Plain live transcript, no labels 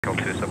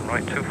Takeoff 27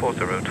 right,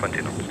 240,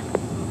 20 knots.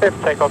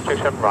 Fifth, takeoff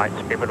 27 right,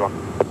 speed 1.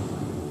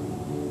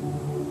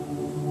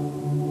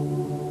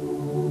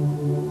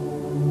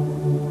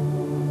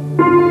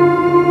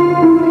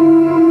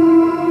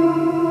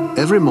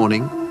 Every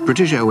morning,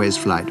 British Airways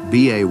flight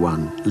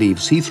BA1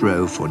 leaves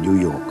Heathrow for New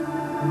York.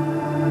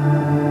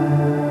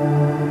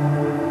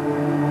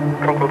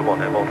 Concord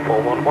 1, Airborne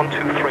 41,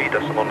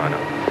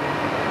 123.90.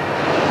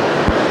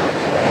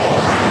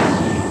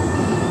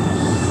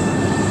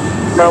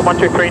 Go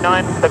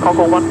 1239, the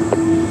Concord 1.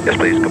 Yes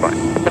please, goodbye.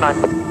 Good night.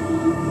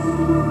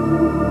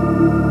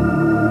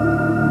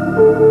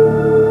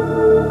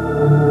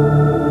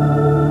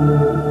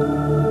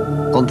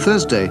 On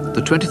Thursday,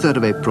 the 23rd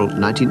of April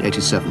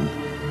 1987,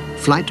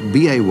 flight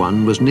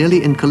BA1 was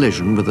nearly in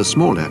collision with a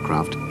small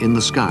aircraft in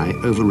the sky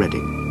over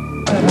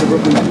Reading.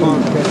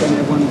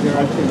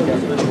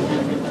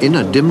 In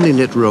a dimly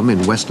lit room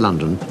in West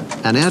London,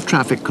 an air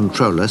traffic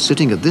controller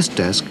sitting at this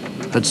desk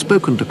had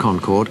spoken to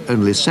Concorde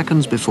only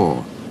seconds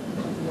before.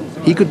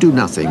 He could do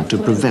nothing to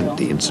prevent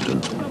the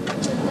incident.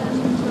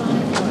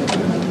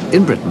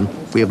 In Britain,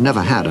 we have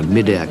never had a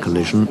mid-air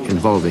collision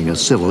involving a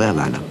civil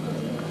airliner.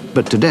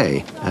 But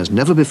today, as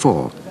never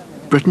before,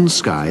 Britain's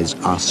skies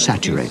are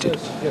saturated.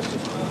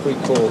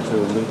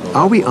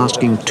 Are we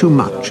asking too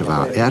much of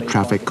our air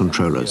traffic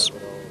controllers?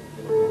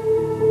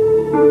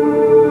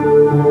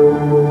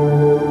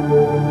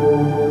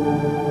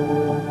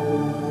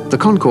 The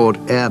Concorde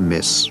air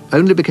miss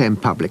only became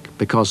public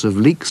because of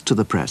leaks to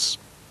the press.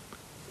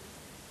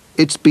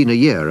 It's been a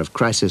year of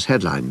crisis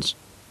headlines,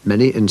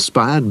 many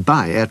inspired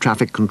by air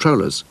traffic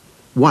controllers,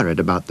 worried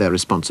about their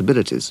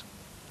responsibilities.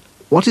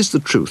 What is the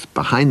truth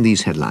behind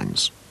these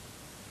headlines?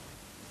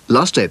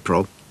 Last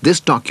April, this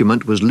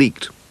document was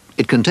leaked.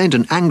 It contained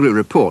an angry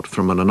report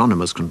from an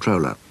anonymous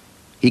controller.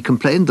 He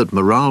complained that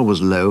morale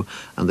was low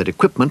and that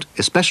equipment,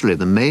 especially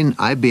the main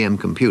IBM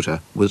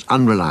computer, was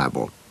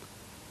unreliable.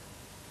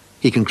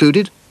 He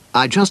concluded,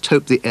 "I just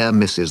hope the air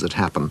misses that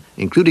happen,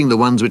 including the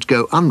ones which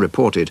go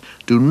unreported,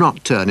 do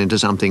not turn into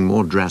something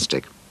more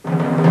drastic."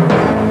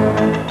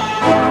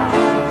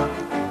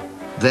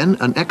 Then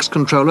an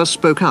ex-controller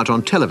spoke out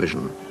on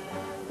television.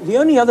 The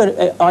only other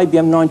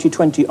IBM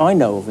 9020 I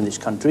know of in this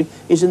country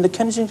is in the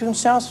Kensington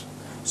South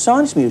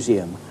Science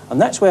Museum,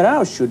 and that's where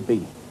ours should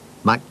be.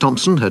 Mike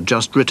Thompson had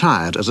just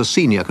retired as a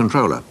senior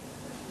controller.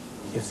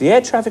 If the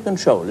air traffic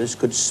controllers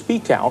could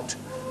speak out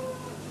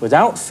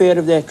without fear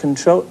of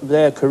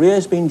their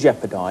careers being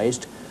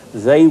jeopardised,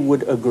 they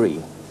would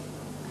agree.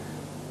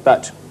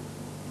 But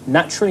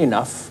naturally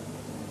enough,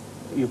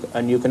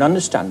 and you can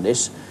understand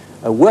this,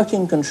 a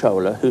working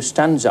controller who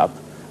stands up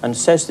and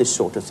says this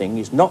sort of thing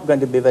is not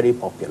going to be very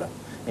popular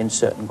in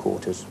certain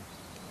quarters.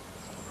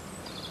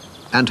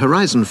 And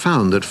Horizon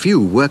found that few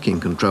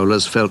working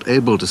controllers felt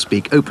able to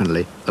speak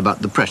openly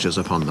about the pressures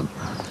upon them.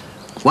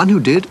 One who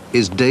did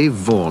is Dave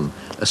Vaughan,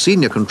 a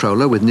senior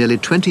controller with nearly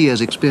 20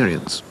 years'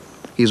 experience.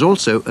 He's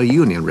also a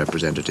union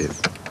representative.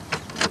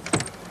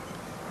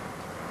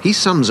 He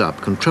sums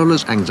up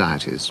controllers'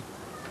 anxieties.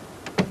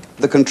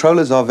 The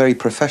controllers are very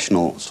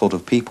professional sort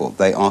of people.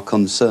 They are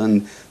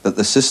concerned that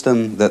the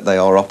system that they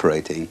are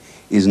operating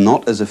is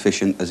not as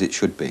efficient as it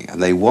should be,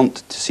 and they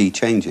want to see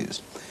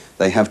changes.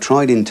 They have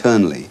tried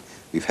internally.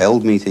 We've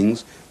held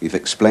meetings, we've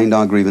explained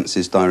our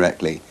grievances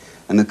directly,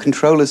 and the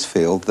controllers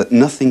feel that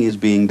nothing is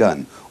being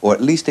done, or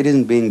at least it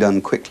isn't being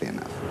done quickly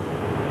enough.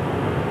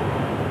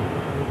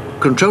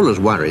 Controllers'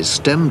 worries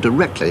stem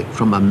directly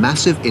from a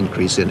massive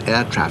increase in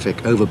air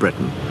traffic over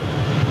Britain.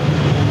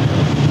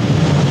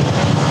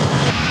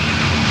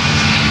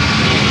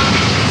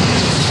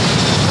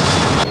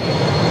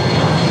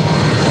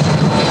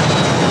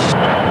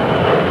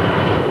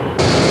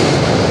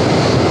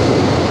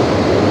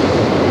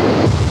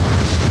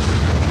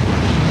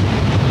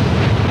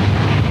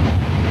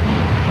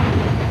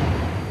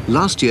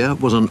 Last year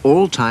was an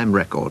all-time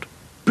record.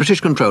 British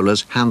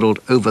controllers handled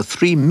over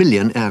 3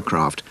 million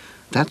aircraft.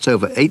 That's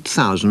over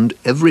 8,000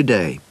 every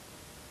day.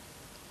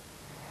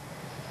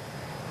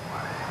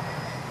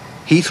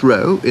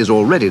 Heathrow is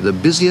already the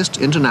busiest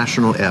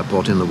international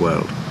airport in the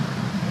world.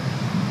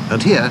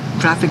 And here,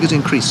 traffic is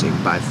increasing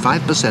by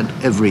 5%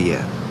 every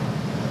year.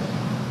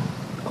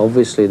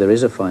 Obviously, there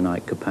is a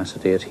finite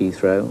capacity at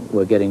Heathrow.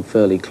 We're getting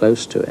fairly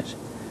close to it.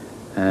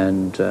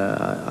 And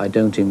I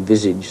don't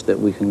envisage that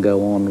we can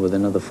go on with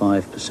another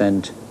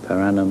 5% per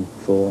annum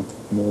for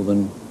more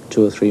than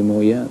 2 or 3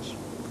 more years.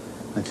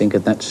 I think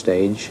at that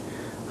stage,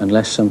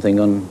 unless something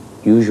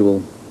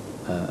unusual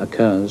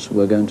occurs,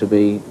 we're going to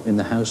be in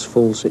the house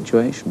full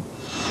situation.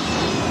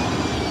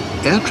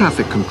 Air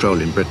traffic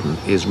control in Britain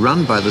is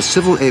run by the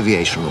Civil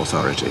Aviation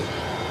Authority.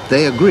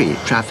 They agree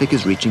traffic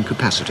is reaching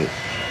capacity,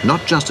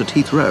 not just at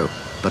Heathrow,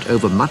 but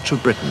over much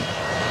of Britain.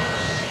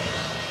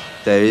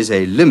 There is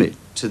a limit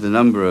to the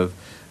number of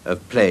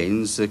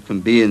planes that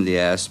can be in the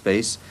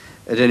airspace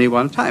at any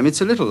one time. It's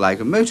a little like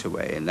a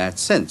motorway in that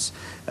sense.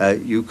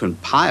 You can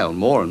pile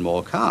more and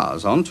more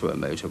cars onto a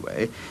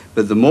motorway,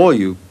 but the more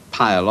you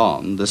pile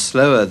on, the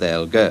slower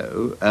they'll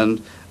go,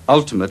 and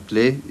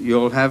ultimately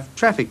you'll have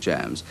traffic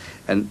jams.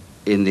 And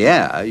in the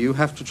air, you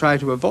have to try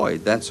to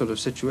avoid that sort of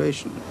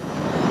situation.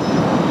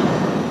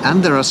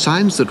 And there are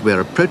signs that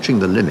we're approaching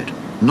the limit,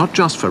 not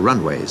just for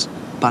runways,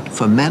 but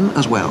for men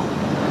as well.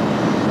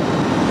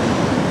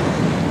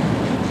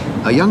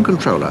 A young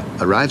controller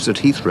arrives at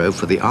Heathrow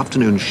for the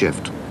afternoon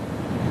shift.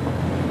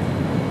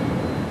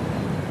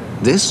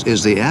 This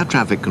is the air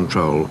traffic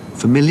control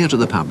familiar to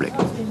the public.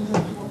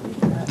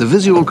 The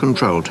visual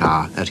control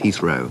tower at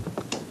Heathrow.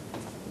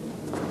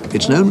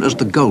 It's known as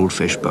the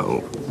Goldfish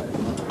Bowl.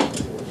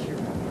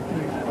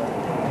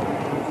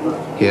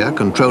 Here,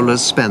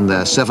 controllers spend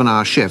their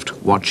 7-hour shift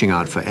watching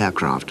out for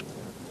aircraft.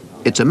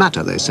 It's a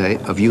matter, they say,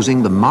 of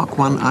using the Mark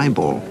I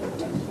eyeball.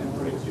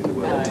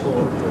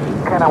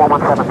 Canada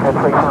 117, clear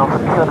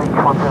 3000,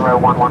 QNH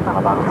 1011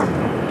 Alabama.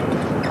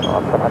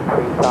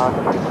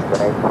 173,000,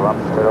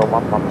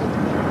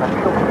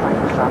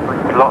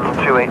 Lot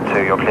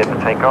 282, you're cleared for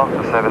takeoff.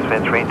 The service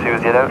wind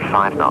 320,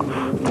 5 knots.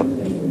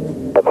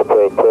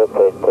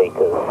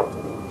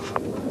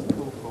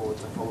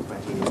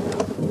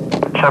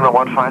 Channel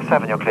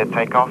 157, you're cleared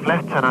takeoff.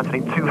 Left turn out to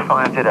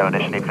 250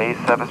 initially, please.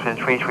 Service wind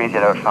 330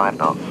 at 5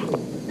 knots.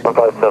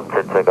 157,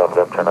 cleared takeoff.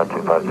 Left turn out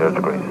 250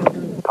 degrees.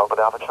 Concord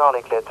Alpha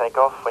Charlie, cleared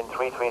takeoff. Wind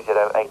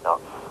 330, 8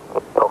 knots.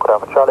 Concord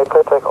Alpha Charlie,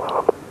 cleared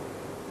takeoff.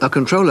 A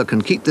controller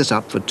can keep this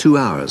up for 2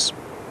 hours.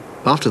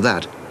 After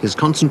that, his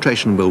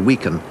concentration will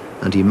weaken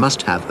and he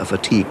must have a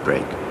fatigue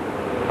break.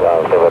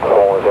 Ground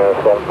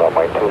 407,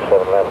 runway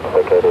 27 left,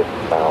 vacated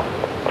now.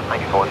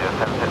 Thank you,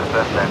 407, to the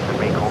first left and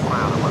recall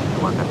ground at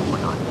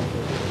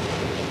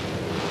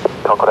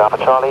 121.9. Concord Alpha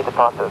Charlie,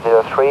 departure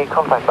at 03,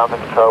 contact London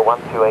Control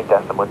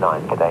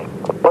 128.9, good day.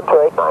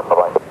 1289,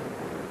 bye-bye.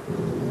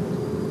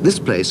 This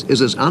place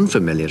is as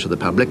unfamiliar to the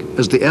public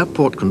as the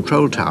airport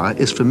control tower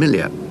is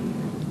familiar.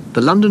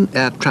 The London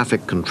Air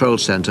Traffic Control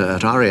Centre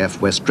at RAF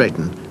West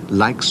Drayton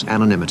likes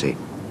anonymity.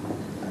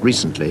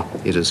 Recently,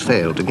 it has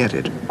failed to get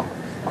it.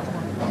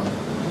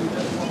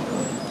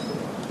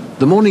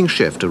 The morning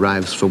shift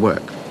arrives for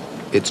work.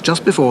 It's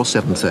just before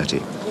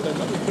 7:30.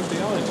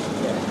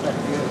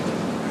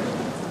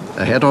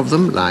 Ahead of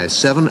them lies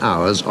 7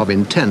 hours of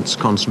intense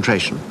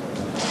concentration.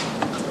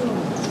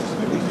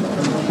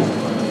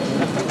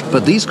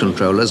 But these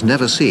controllers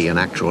never see an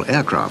actual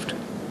aircraft.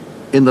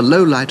 In the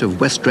low light of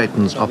West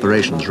Drayton's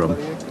operations room,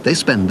 they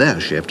spend their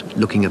shift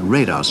looking at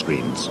radar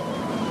screens.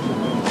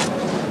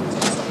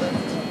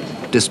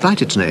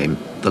 Despite its name,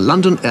 the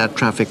London Air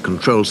Traffic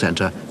Control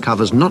Centre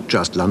covers not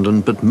just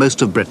London, but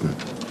most of Britain.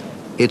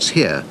 It's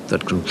here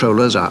that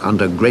controllers are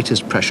under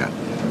greatest pressure.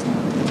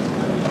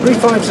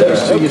 350,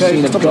 so you've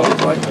seen a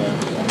got, right?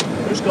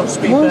 Who's got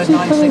Speedbird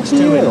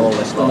 962 in all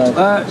this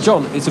lot?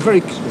 John, it's a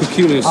very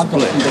peculiar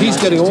split. He's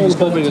getting all the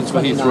bombings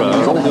for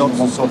Heathrow, all the odds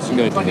and sods are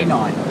going to him.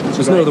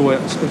 There's no other way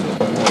to split it.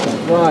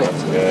 Right.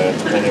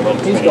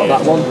 He's got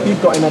that one.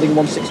 You've got him heading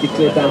 160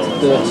 cleared down to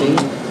 13.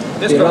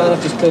 The Iran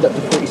just cleared up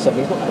to 47.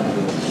 He's not going to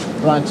do it.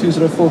 Ryan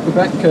 204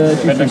 Quebec, due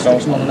to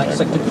inspection on the next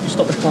sector. Could you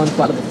stop the climb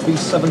flight level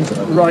 37?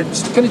 Right,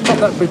 can you top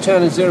that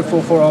return in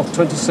 044 off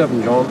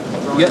 27, John?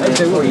 Yeah,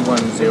 okay,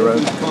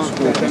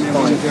 310,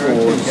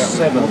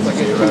 547.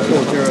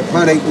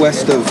 About 8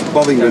 west of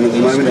Bovingdon at the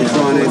moment, it's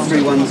Ryanair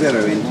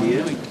 310 into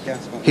you.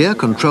 Here,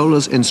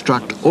 controllers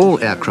instruct all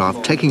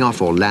aircraft taking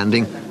off or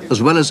landing, as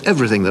well as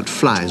everything that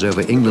flies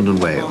over England and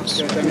Wales.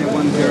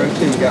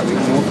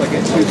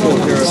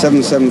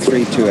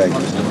 77328.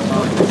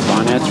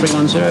 Ryanair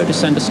 310,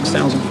 descend to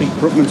 6,000 feet.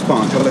 Brookman's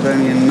Park,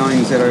 Caledonian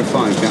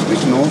 905,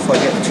 Gatwick North. I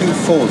get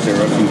 240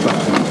 from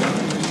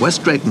Clapham.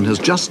 West Drayton has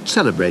just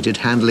celebrated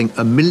handling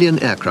 1 million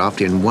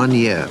aircraft in 1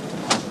 year.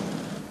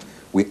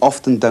 We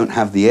often don't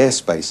have the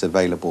airspace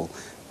available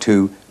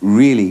to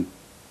really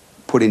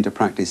put into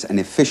practice an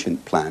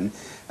efficient plan,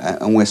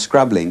 and we're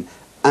scrabbling.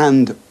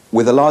 And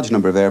with a large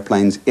number of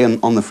airplanes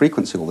on the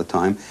frequency all the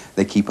time,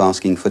 they keep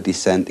asking for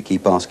descent, they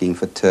keep asking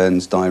for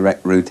turns,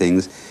 direct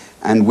routings,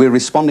 and we're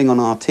responding on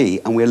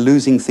RT, and we're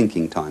losing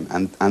thinking time,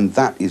 and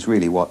that is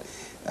really what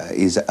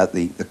is at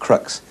the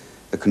crux.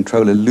 The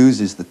controller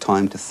loses the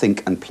time to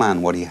think and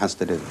plan what he has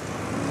to do.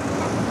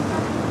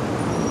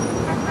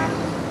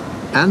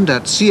 And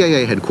at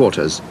CAA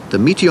headquarters, the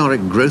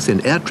meteoric growth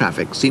in air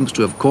traffic seems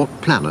to have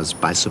caught planners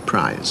by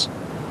surprise.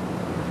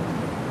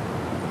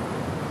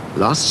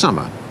 Last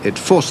summer, it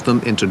forced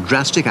them into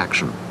drastic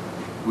action.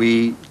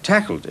 We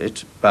tackled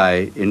it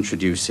by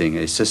introducing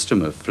a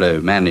system of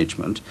flow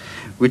management,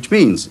 which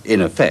means,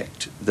 in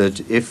effect, that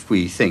if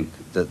we think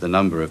that the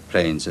number of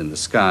planes in the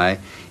sky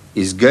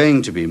is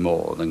going to be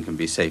more than can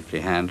be safely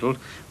handled,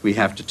 we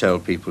have to tell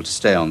people to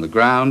stay on the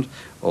ground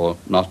or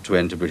not to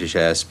enter British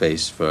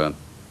airspace for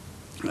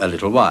a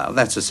little while.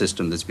 That's a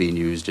system that's been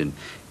used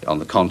on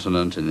the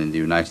continent and in the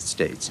United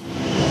States.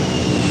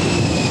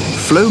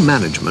 Flow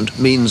management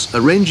means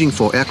arranging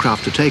for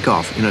aircraft to take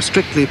off in a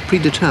strictly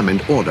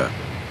predetermined order.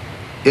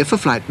 If a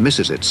flight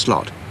misses its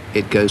slot,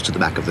 it goes to the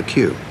back of the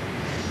queue.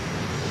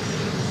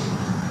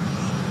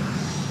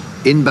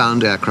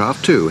 Inbound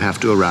aircraft, too, have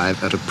to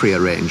arrive at a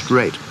prearranged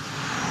rate.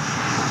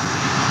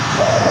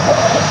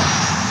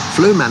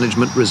 Flow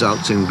management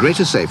results in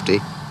greater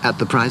safety at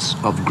the price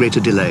of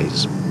greater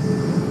delays.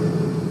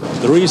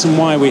 The reason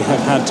why we have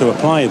had to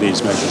apply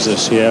these measures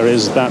this year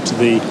is that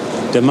the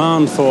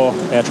demand for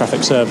air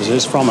traffic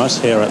services from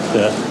us here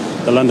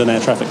at the London Air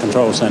Traffic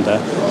Control Centre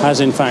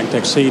has in fact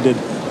exceeded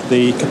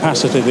the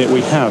capacity that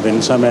we have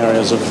in some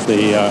areas of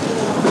the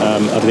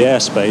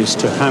airspace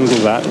to handle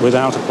that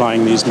without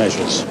applying these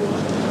measures.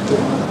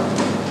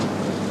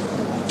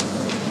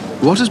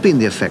 What has been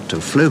the effect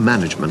of flow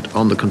management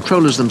on the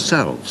controllers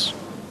themselves?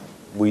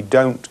 We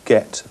don't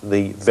get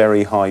the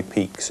very high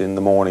peaks in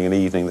the morning and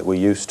evening that we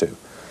used to.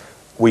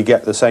 We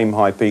get the same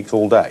high peaks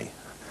all day.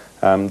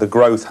 The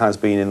growth has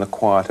been in the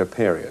quieter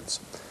periods.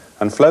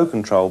 And flow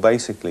control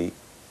basically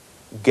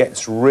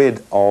gets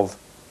rid of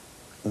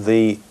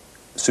the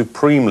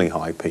supremely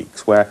high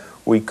peaks where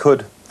we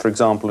could, for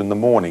example, in the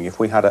morning, if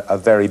we had a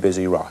very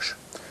busy rush,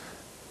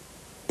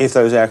 if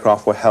those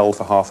aircraft were held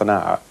for half an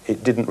hour,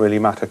 it didn't really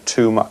matter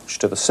too much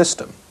to the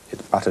system. It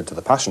mattered to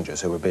the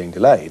passengers who were being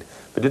delayed,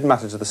 but it didn't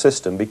matter to the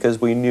system because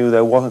we knew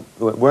there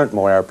weren't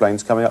more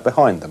airplanes coming up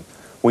behind them.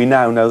 We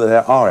now know that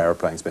there are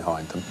airplanes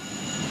behind them.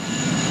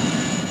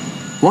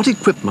 What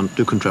equipment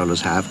do controllers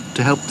have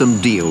to help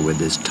them deal with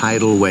this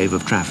tidal wave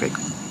of traffic?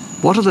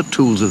 What are the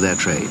tools of their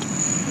trade?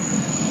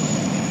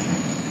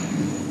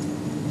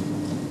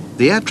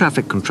 The air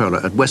traffic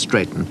controller at West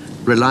Drayton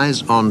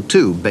relies on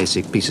two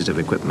basic pieces of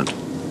equipment.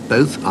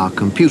 Both are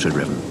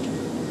computer-driven.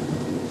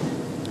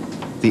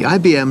 The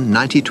IBM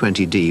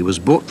 9020D was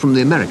bought from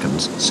the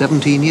Americans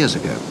 17 years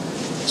ago.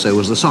 So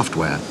was the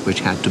software,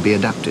 which had to be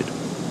adapted.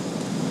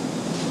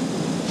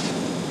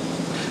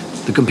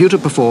 The computer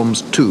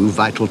performs two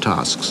vital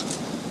tasks.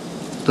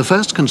 The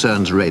first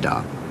concerns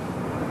radar.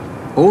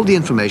 All the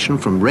information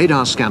from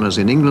radar scanners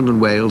in England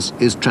and Wales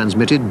is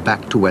transmitted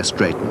back to West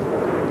Drayton.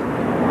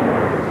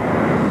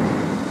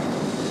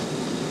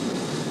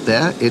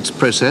 There, it's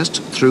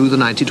processed through the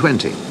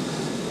 9020.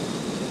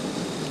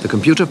 The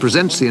computer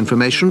presents the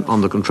information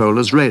on the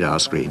controller's radar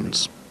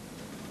screens.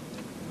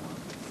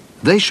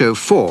 They show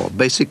four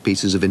basic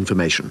pieces of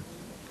information.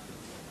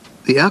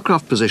 The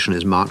aircraft position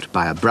is marked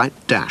by a bright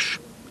dash.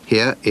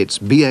 Here it's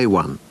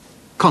BA1,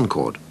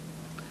 Concorde.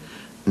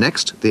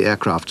 Next, the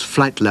aircraft's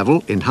flight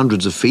level in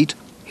hundreds of feet,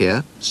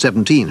 here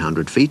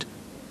 1,700 feet.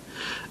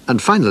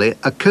 And finally,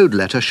 a code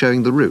letter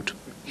showing the route.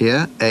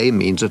 Here A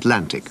means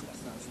Atlantic.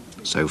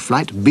 So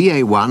flight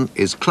BA1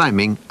 is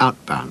climbing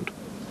outbound.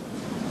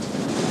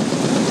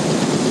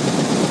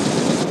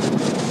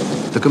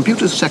 The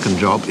computer's second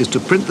job is to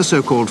print the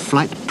so-called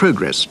flight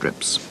progress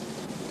strips.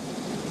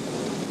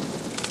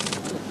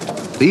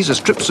 These are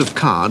strips of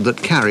card that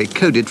carry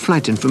coded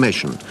flight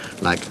information,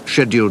 like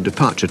scheduled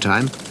departure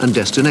time and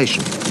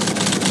destination.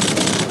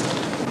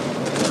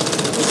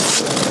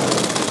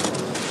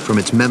 From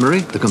its memory,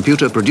 the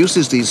computer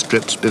produces these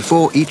strips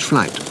before each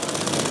flight.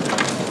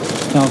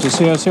 Delta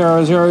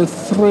Sierra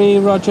 003,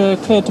 roger,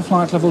 cleared to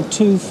flight level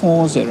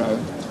 240.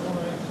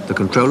 The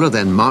controller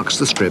then marks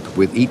the strip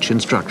with each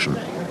instruction.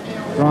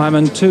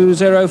 Ryman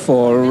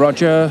 204,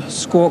 roger,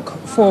 squawk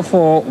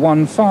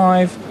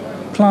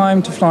 4415,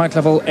 climb to flight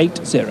level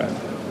 80.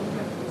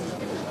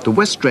 The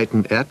West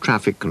Drayton Air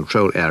Traffic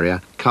Control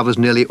Area covers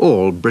nearly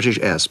all British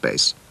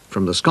airspace,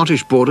 from the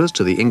Scottish borders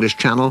to the English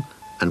Channel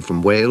and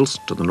from Wales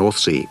to the North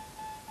Sea.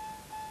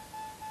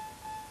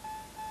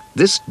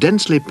 This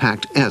densely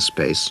packed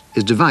airspace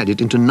is divided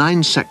into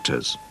 9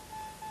 sectors.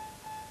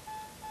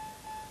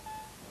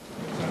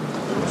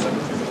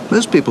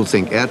 Most people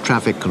think air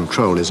traffic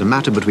control is a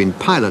matter between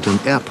pilot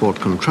and airport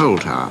control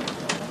tower.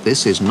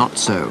 This is not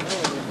so.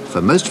 For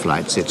most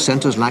flights, it's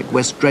centres like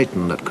West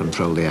Drayton that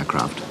control the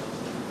aircraft.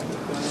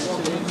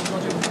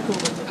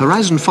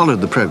 Horizon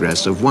followed the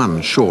progress of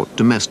one short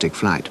domestic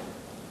flight,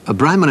 a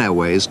Bryman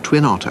Airways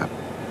Twin Otter.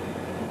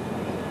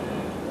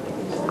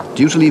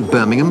 Due to leave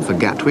Birmingham for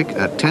Gatwick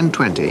at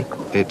 10:20,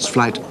 it's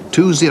flight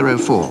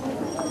 204.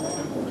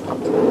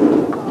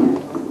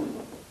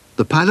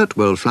 The pilot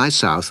will fly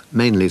south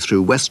mainly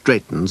through West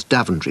Drayton's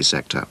Daventry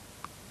sector,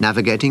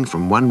 navigating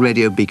from one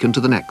radio beacon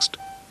to the next.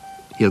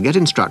 He'll get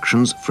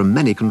instructions from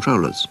many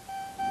controllers.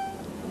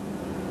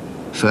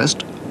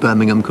 First,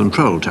 Birmingham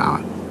Control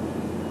Tower.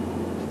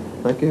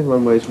 Thank you.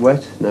 Runway's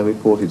wet. Now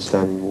reported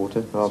standing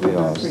water.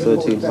 RVRs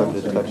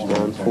 1,300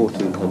 touchdowns,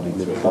 1,400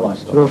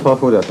 midfields.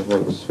 205 Delta,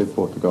 thanks.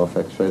 Report to Golf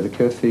X-ray. The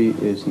curfew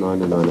is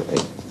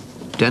 9:08.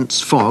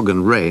 Dense fog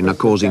and rain are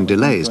causing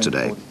delays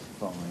today.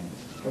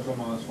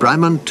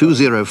 Bryman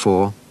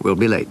 204 will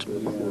be late.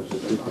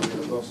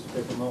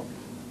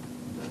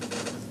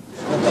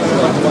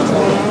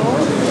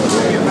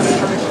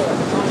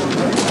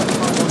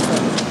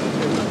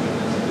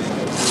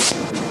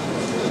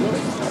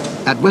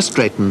 At West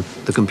Drayton,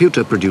 the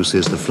computer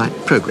produces the flight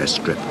progress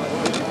strip.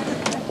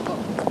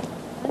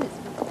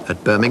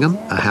 At Birmingham,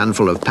 a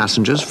handful of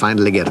passengers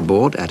finally get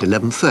aboard at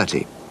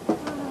 11:30.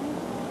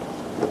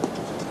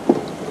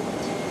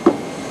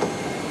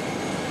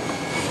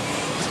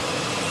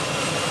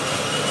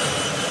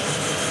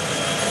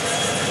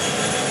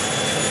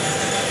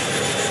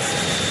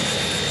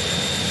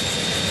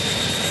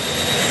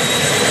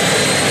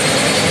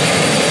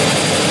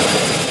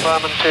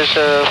 Ryman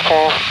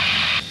 204,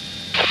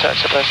 for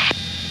taxi please.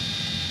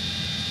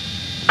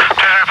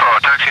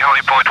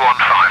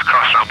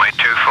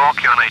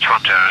 Clarky on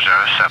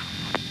H1007.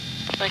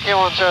 Thank you,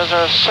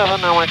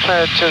 1007, and we're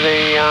cleared to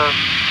the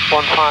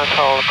 15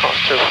 hole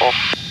across 24.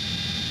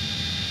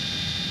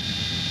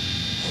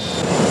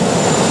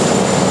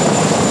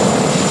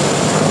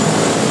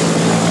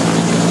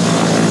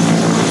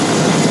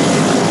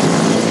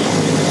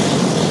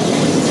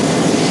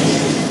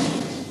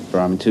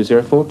 Brahman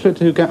 204, clear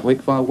to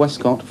Gatwick via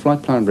Westcott,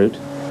 flight plan route.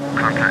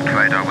 Contact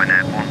radar when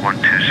airborne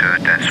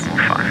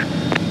 120.5.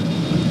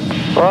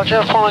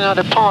 Roger, following our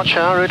departure,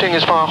 routing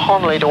is via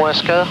Honley to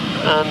Westco,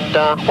 and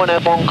when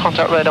airborne,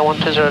 contact radar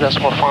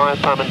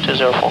 120.5, Brahman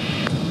 204.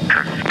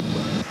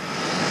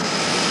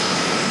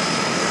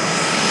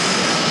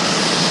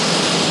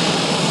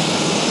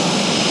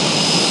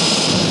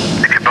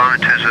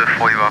 Brahman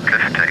 204, you are clear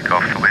for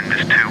takeoff. The wind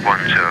is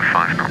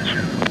 2105 knots.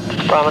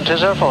 Brahman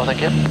 204,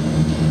 thank you.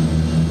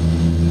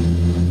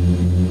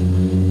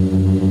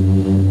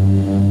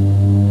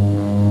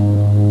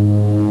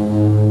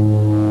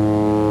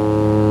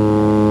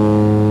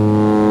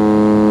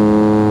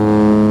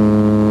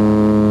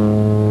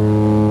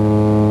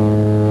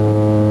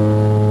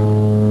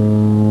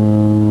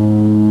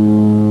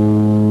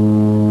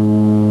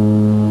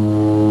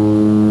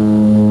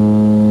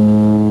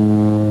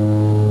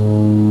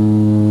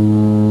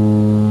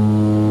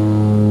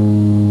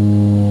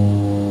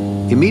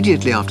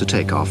 Immediately after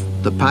takeoff,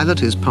 the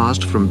pilot is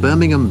passed from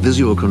Birmingham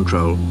visual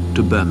control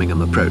to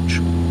Birmingham approach.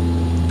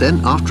 Then,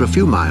 after a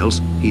few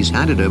miles, he's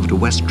handed over to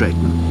West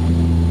Drayton.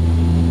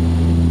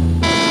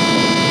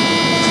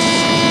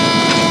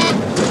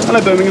 Hello,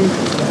 Birmingham.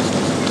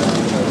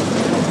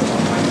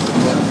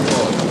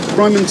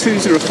 Brahman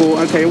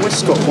 204, okay,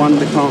 Westcott 1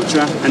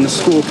 departure, and the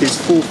squawk is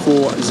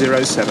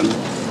 4407.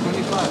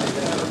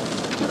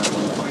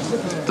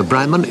 The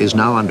Brahman is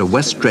now under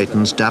West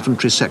Drayton's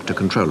Daventry sector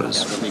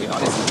controllers.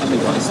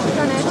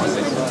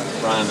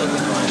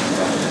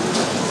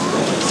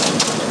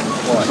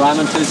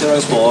 Brahman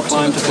 204,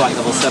 climb to flight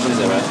level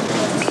 70.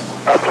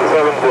 Up to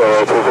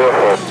 70,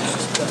 204.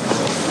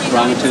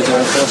 Brahman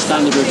 204,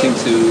 standard routing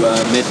to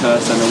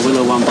Midhurst, and the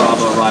Willow 1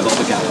 Bravo arrival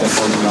for Gatwick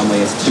on the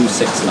runway is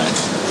 26 left.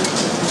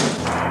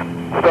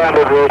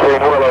 Standard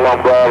routing, Willow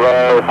 1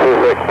 Bravo,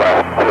 26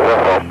 left,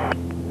 204.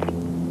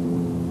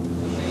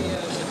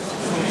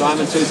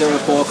 Brahman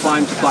 204,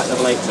 climb to flight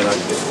level 80.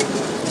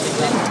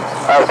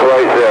 Up to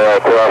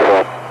 80,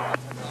 204.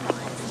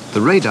 The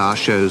radar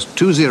shows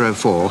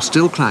 204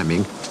 still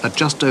climbing at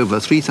just over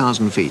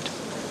 3,000 feet.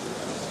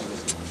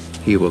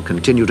 He will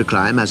continue to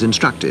climb as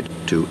instructed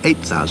to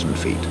 8,000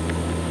 feet.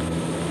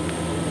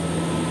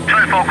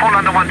 204, call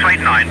under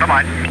 129,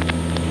 bye-bye.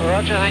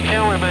 Roger, thank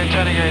you. We're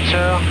maintaining 80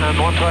 and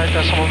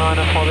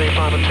 128.9 for the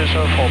Brahman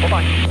 204.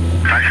 Bye-bye.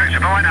 Thanks,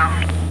 bye now.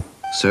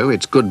 So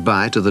it's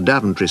goodbye to the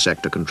Daventry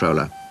sector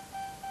controller.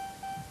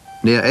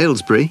 Near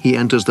Aylesbury, he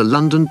enters the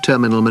London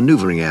Terminal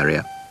Manoeuvring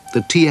Area, the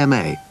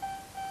TMA.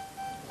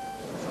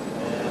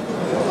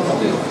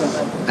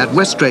 At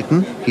West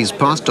Drayton, he's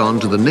passed on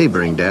to the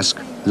neighbouring desk,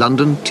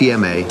 London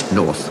TMA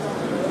North.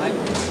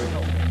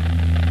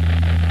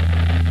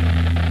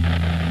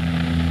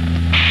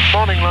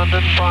 Morning,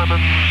 London.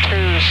 Brahman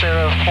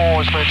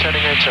 204 is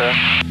maintaining 80.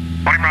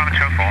 Morning, Brahman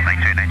 204,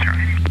 maintain 80.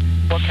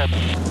 Okay.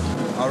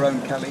 Our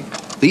own Kelly.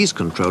 These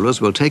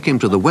controllers will take him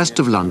to the west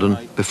of London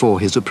before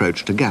his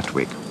approach to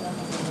Gatwick.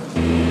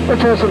 We're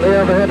presently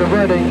overhead of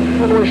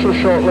Reading, and we shall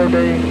shortly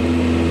be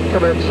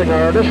commencing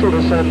our initial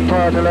descent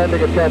prior to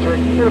landing at Gatwick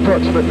in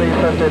approximately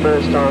 15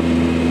 minutes' time.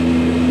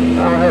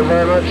 I hope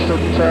very much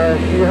that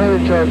you have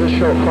enjoyed this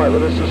short flight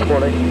with us this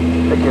morning.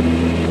 Thank you.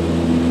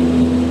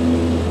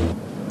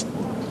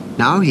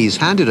 Now he's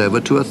handed over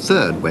to a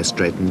third West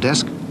Drayton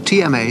desk,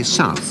 TMA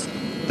South.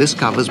 This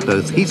covers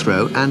both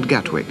Heathrow and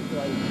Gatwick. We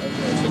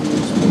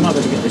might be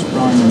able to get this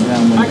Brahman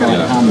down with right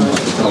hand.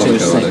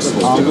 26.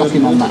 I'll lock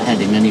him on that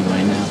heading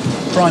anyway now.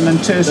 Brahman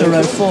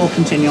 204,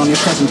 continue on your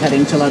present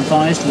heading till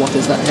advised. What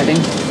is that heading?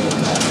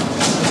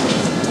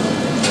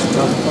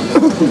 Talk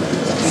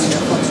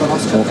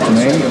to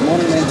me.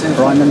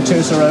 Brahman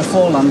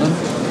 204, London.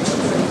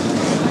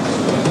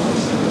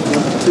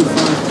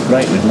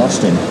 Great, we've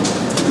lost him.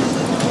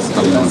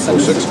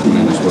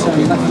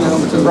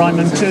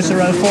 Brahman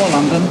 204,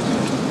 London.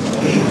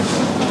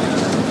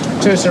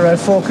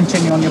 204,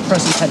 continue on your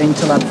present heading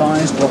till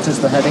advised. What is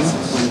the heading?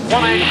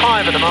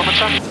 185 at the moment,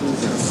 sir.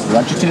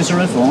 Roger,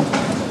 204.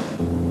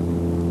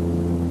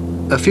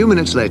 A few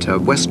minutes later,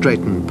 West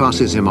Drayton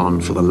passes him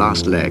on for the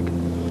last leg.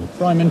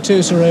 Brahman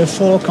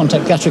 204,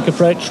 contact Gatwick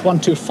approach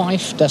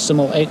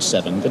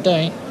 125.87. Good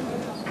day.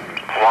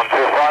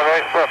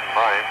 12587,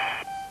 fine.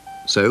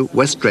 So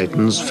West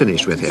Drayton's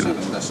finished with him.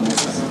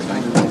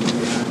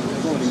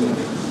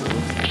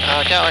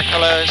 Gatwick,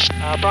 hello.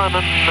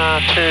 Brahman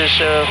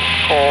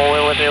 204,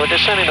 we're with you. We're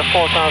descending to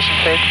 4,000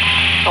 feet,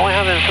 and we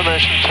have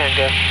information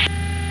Tango.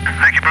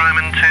 Thank you,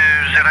 Brahman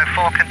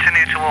 204.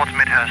 Continue towards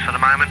Midhurst for the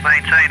moment.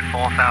 Maintain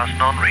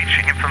 4,000 on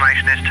reaching.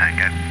 Information is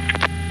Tango.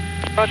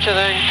 Roger,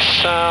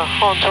 thanks.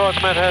 On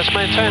towards Midhurst.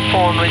 Maintain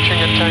 4 on reaching,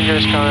 and Tango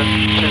is current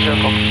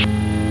 204.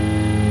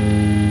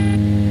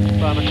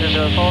 Brahma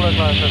 204,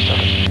 advise for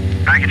establish.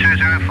 Thank you,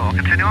 204.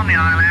 Continue on the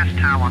ILS,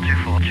 Tower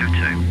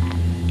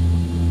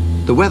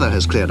 12422. The weather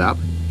has cleared up.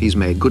 He's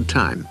made good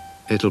time.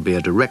 It'll be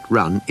a direct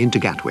run into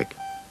Gatwick.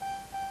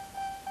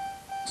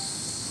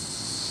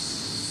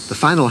 The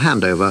final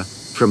handover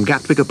from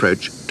Gatwick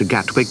approach to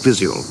Gatwick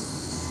visual.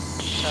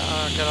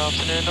 Good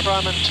afternoon. The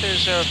Brahman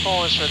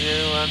 204 is with you,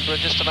 and we're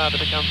just about to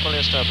become fully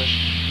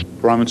established.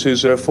 Brahman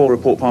 204,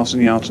 report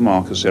passing the outer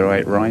marker,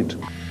 08 right.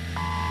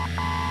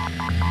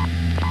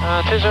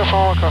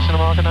 204, crossing the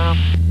marker now.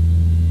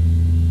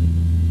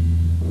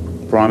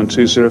 Brahman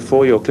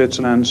 204, you're cleared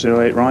to land,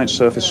 08 right,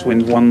 surface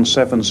wind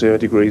 170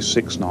 degrees,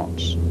 6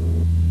 knots.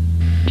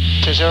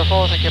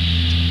 204, thank you.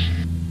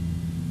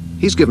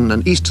 He's given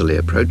an easterly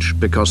approach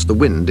because the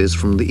wind is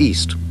from the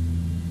east.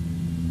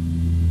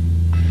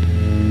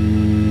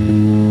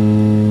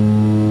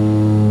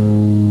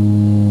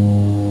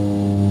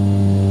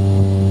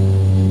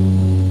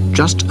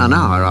 Just an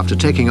hour after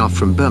taking off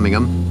from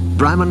Birmingham,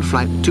 Brahman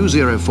Flight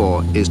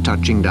 204 is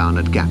touching down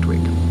at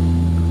Gatwick.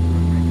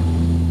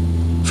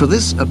 For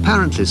this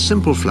apparently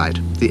simple flight,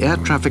 the air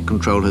traffic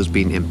control has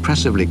been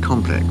impressively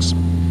complex.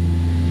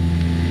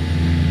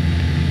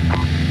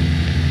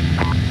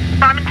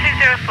 Brahman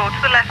 204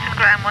 to the left of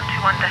ground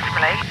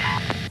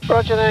 121.8.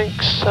 Roger,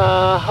 thanks.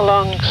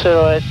 Along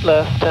 08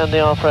 left and the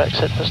Alpha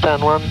exit for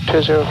stand 1,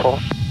 204.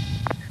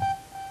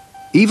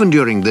 Even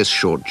during this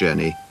short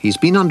journey, he's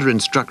been under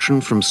instruction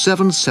from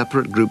 7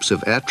 separate groups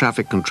of air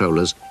traffic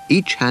controllers,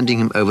 each handing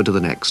him over to the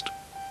next.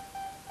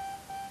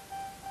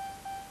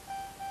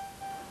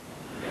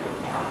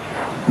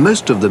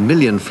 Most of the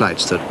million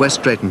flights that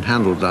West Drayton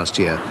handled last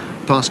year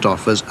passed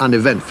off as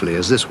uneventfully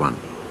as this one.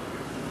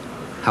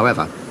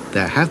 However,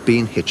 there have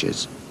been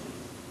hitches.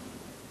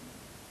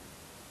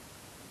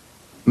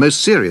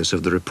 Most serious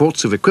of the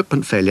reports of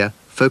equipment failure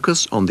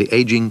focus on the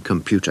aging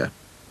computer.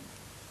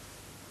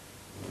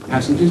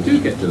 Passengers do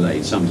get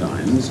delayed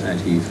sometimes at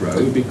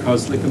Heathrow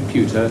because the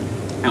computer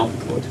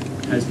output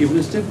has given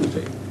us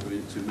difficulty.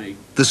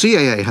 The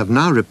CAA have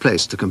now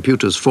replaced the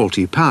computer's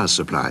faulty power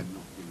supply,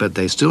 but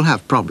they still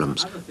have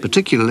problems,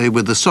 particularly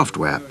with the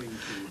software.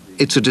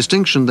 It's a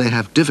distinction they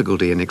have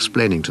difficulty in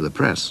explaining to the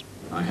press.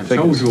 I have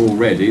told you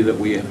already that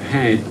we have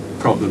had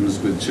problems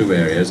with 2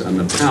 areas, and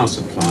the power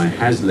supply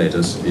has led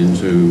us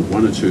into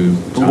 1 or 2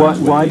 times.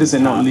 Why does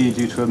it not lead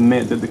you to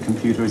admit that the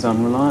computer is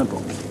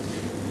unreliable?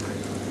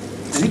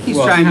 I think he's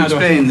trying to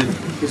explain that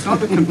it's not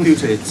the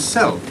computer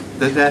itself,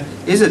 that there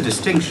is a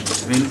distinction.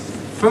 I mean,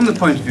 from the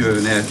point of view of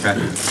an air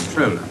traffic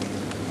controller,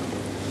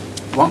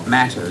 what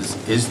matters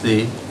is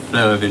the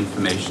flow of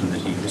information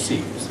that he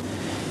receives.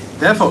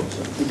 Therefore,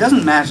 it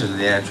doesn't matter to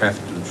the air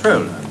traffic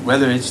controller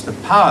whether it's the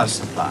power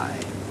supply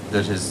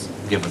that has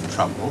given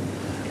trouble,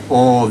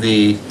 or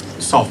the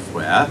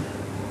software,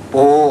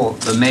 or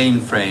the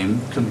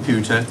mainframe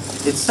computer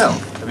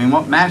itself. I mean,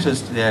 what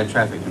matters to the air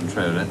traffic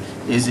controller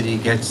is that he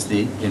gets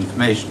the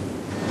information.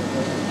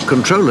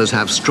 Controllers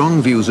have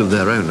strong views of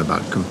their own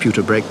about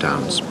computer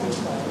breakdowns.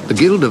 The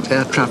Guild of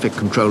Air Traffic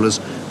Controllers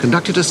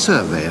conducted a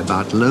survey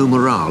about low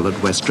morale at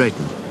West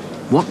Drayton.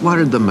 What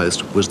worried them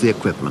most was the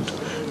equipment,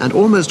 and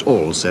almost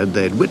all said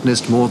they'd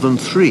witnessed more than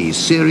 3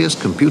 serious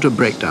computer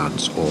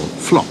breakdowns, or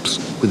flops,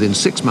 within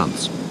 6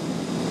 months.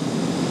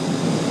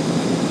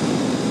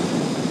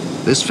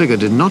 This figure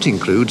did not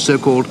include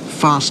so-called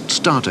fast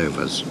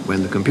startovers,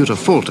 when the computer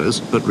falters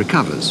but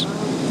recovers.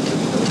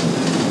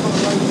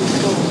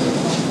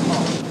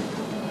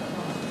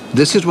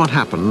 This is what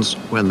happens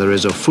when there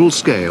is a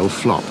full-scale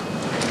flop.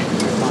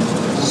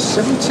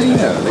 17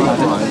 early.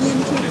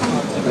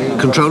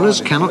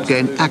 Controllers cannot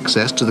gain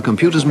access to the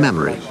computer's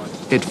memory.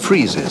 It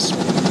freezes.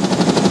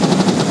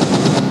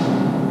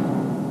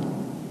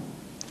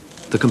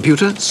 The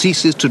computer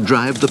ceases to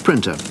drive the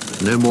printer.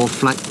 No more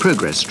flight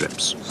progress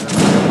strips.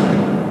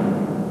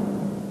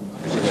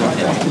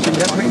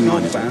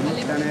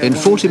 In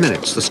 40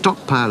 minutes, the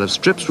stockpile of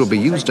strips will be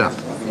used up.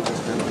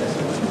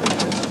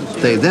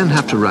 They then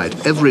have to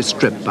write every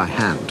strip by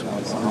hand.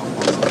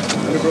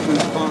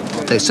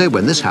 They say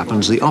when this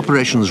happens, the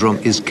operations room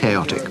is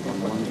chaotic.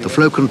 The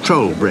flow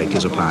control brake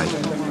is applied.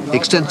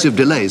 Extensive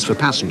delays for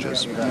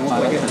passengers.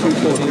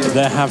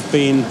 There have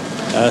been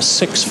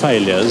 6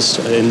 failures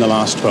in the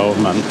last 12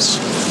 months,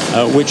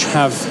 which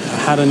have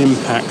had an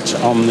impact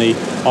on the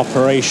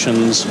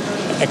operations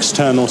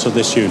external to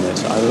this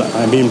unit.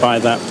 I mean by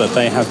that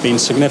they have been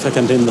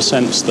significant in the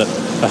sense that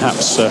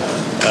perhaps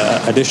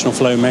additional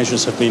flow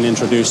measures have been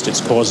introduced.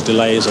 It's caused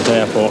delays at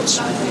airports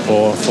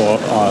or for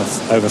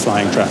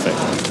overflying traffic.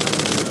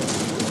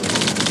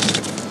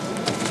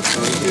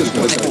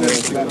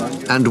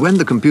 And when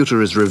the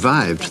computer is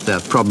revived, their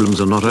problems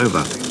are not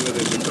over.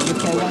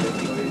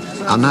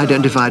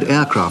 Unidentified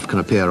aircraft can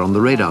appear on the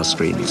radar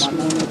screens.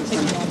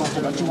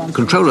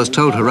 Controllers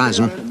told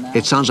Horizon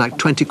it sounds like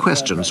 20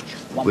 questions,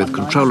 with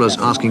controllers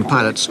asking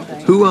pilots,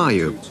 "Who are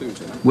you?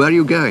 Where are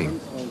you going?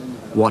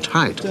 What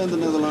height?"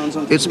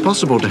 It's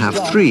possible to have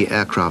 3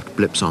 aircraft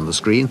blips on the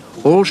screen,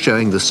 all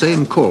showing the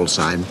same call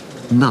sign,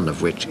 none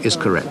of which is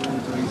correct.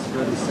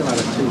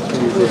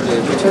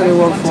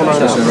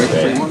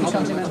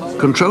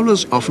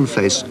 Controllers often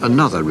face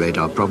another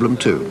radar problem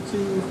too.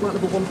 Flight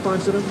level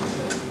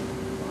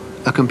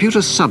 150. A computer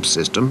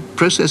subsystem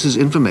processes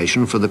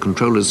information for the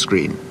controller's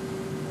screen.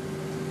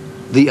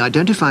 The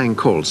identifying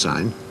call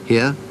sign,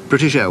 here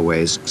British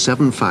Airways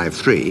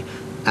 753,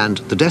 and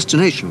the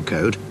destination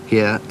code,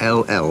 here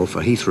LL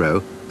for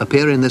Heathrow,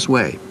 appear in this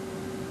way.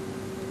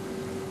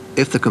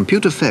 If the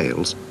computer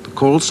fails, the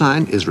call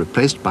sign is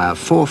replaced by a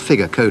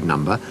 4-figure code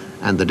number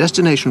and the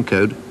destination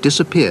code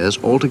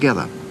disappears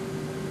altogether.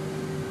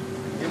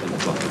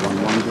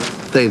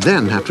 They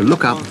then have to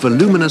look up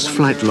voluminous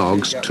flight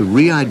logs to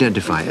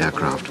re-identify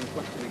aircraft.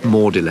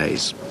 More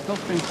delays.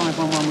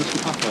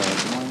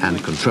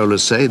 And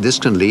controllers say this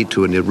can lead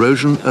to an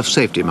erosion of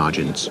safety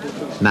margins.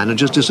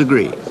 Managers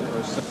disagree.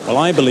 Well,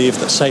 I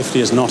believe that safety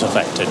is not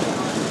affected.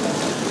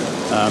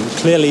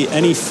 Clearly,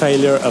 any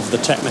failure of the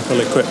technical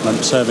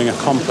equipment serving a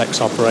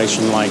complex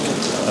operation like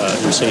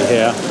you see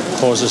here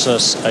causes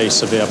us a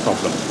severe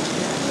problem.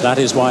 That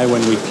is why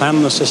when we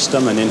plan the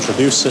system and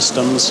introduce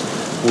systems,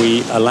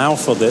 we allow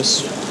for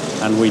this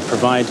and we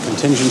provide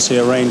contingency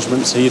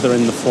arrangements either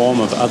in the form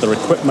of other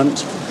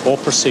equipment or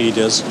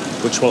procedures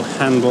which will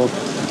handle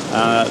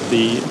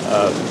the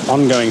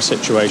ongoing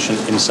situation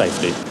in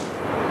safety.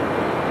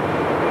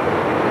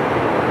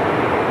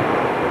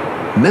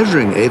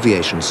 Measuring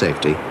aviation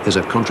safety is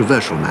a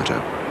controversial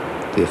matter.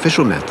 The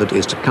official method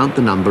is to count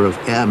the number of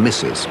air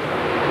misses.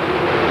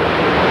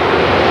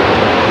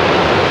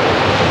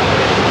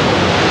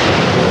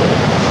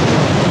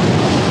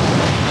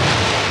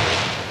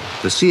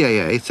 The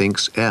CAA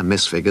thinks air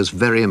miss figures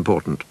very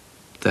important.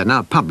 They're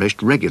now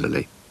published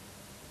regularly.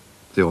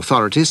 The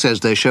authority says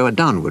they show a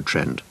downward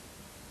trend.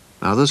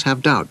 Others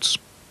have doubts.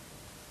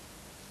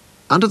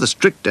 Under the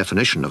strict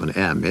definition of an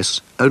air miss,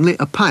 only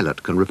a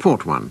pilot can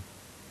report one.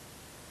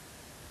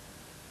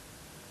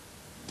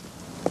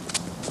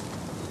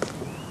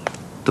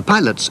 The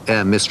pilot's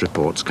air miss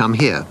reports come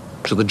here,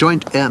 to the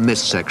Joint Air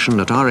Miss section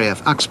at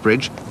RAF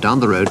Uxbridge,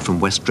 down the road from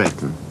West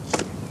Drayton.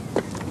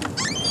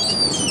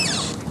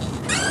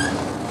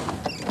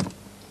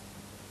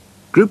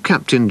 Group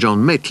Captain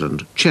John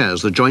Maitland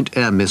chairs the Joint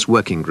Air Miss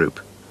Working Group.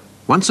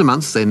 Once a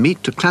month they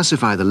meet to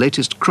classify the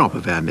latest crop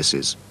of air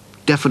misses.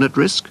 Definite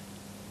risk,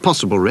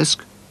 possible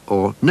risk,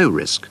 or no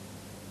risk.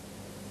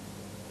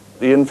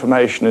 The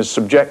information is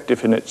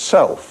subjective in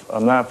itself,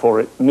 and therefore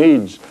it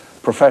needs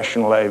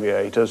professional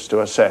aviators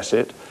to assess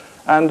it,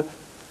 and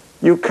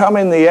you come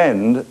in the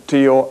end to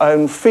your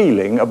own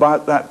feeling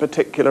about that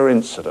particular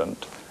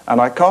incident. And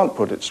I can't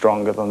put it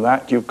stronger than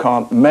that. You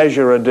can't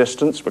measure a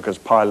distance because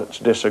pilots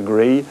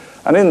disagree,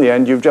 and in the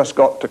end you've just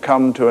got to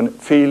come to a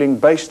feeling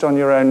based on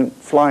your own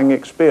flying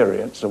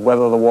experience of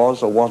whether there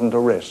was or wasn't a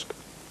risk.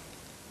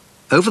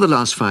 Over the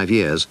last 5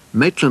 years,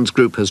 Maitland's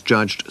group has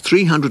judged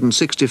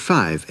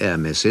 365 air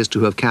misses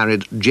to have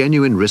carried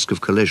genuine risk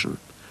of collision.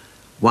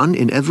 1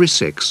 in every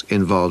 6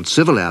 involved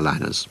civil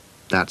airliners.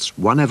 That's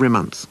 1 every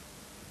month.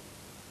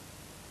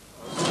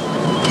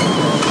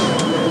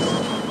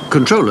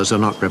 Controllers are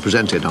not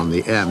represented on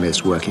the Air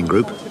Miss Working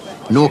Group,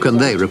 nor can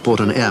they report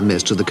an air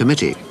miss to the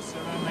committee.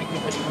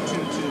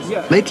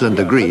 Maitland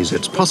agrees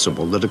it's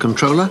possible that a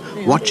controller,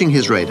 watching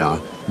his radar,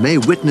 may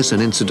witness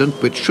an incident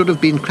which should have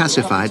been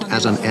classified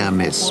as an air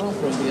miss.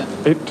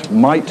 It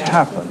might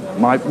happen,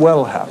 might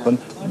well happen,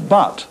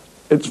 but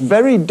it's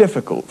very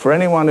difficult for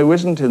anyone who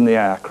isn't in the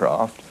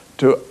aircraft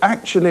to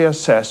actually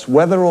assess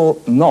whether or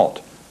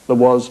not there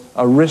was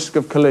a risk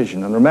of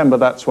collision. And remember,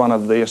 that's one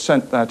of the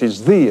that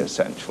is the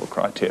essential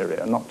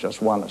criteria, not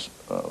just one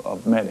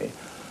of many.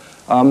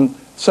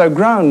 So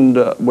ground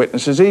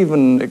witnesses,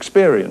 even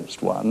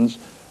experienced ones,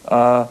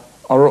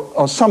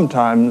 are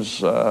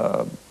sometimes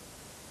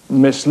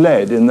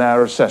misled in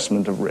their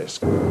assessment of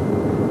risk.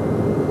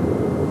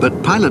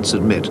 But pilots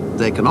admit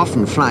they can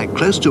often fly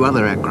close to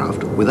other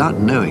aircraft without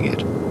knowing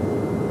it.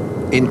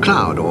 In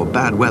cloud or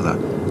bad weather,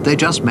 they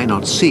just may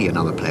not see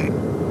another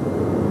plane.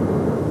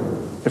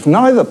 If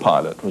neither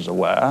pilot was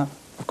aware,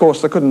 of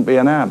course there couldn't be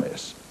an air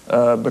miss,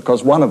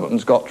 because one of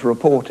them's got to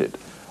report it.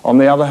 On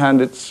the other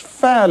hand, it's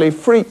fairly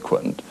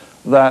frequent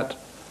that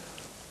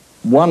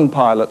one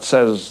pilot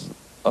says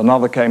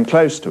another came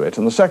close to it,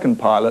 and the second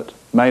pilot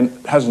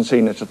hasn't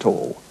seen it at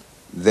all.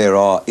 There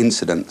are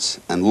incidents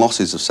and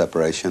losses of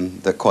separation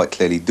that quite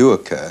clearly do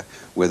occur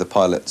where the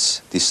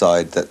pilots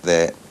decide that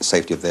the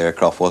safety of their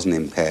aircraft wasn't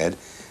impaired,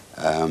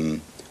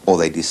 or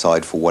they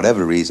decide for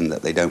whatever reason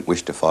that they don't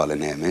wish to file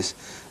an air miss,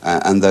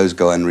 and those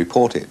go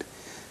unreported.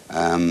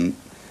 And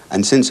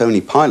since only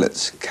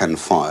pilots can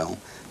file,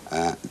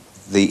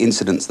 the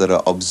incidents that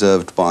are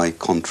observed by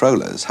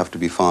controllers have to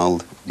be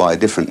filed by a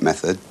different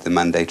method, the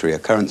mandatory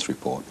occurrence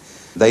report.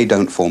 They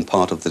don't form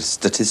part of the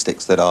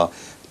statistics that are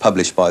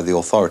published by the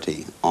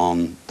authority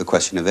on the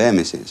question of air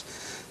misses.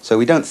 So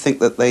we don't think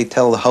that they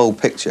tell the whole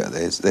picture.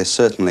 There's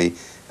certainly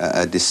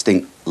a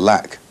distinct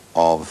lack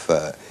of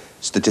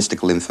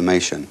statistical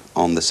information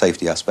on the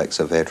safety aspects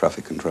of air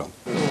traffic control.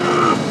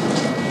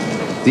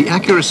 The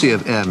accuracy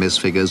of air miss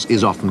figures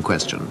is often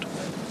questioned.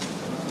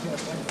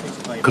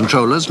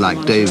 Controllers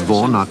like Dave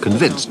Vaughan are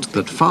convinced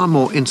that far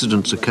more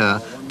incidents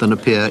occur than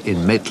appear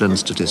in Maitland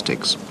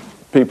statistics.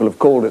 People have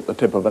called it the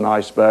tip of an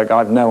iceberg.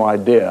 I've no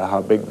idea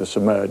how big the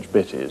submerged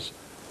bit is.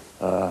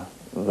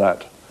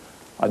 That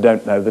I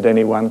don't know that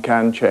anyone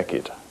can check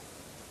it.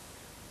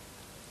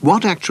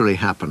 What actually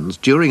happens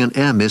during an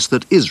air miss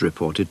that is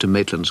reported to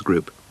Maitland's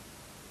group?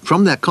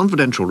 From their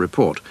confidential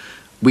report,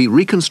 we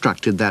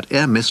reconstructed that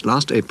air miss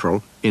last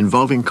April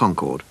involving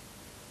Concorde.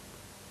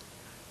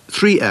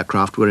 3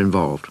 aircraft were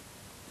involved.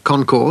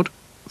 Concorde,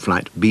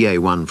 flight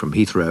BA-1 from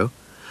Heathrow,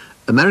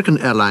 American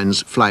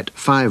Airlines flight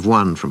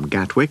 51 from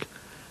Gatwick,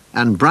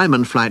 and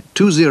Bryman flight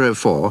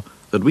 204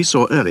 that we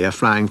saw earlier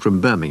flying from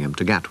Birmingham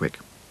to Gatwick.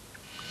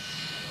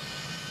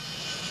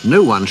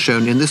 No one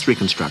shown in this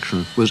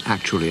reconstruction was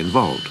actually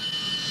involved.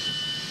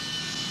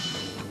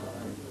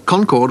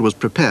 Concorde was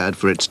prepared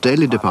for its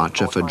daily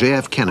departure for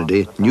JF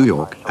Kennedy, New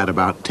York, at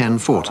about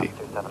 10:40.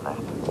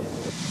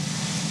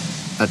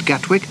 At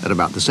Gatwick, at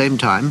about the same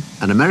time,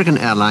 an American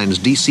Airlines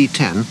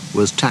DC-10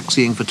 was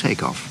taxiing for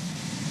takeoff.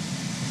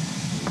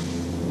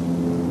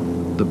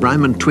 The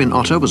Bryman Twin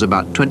Otter was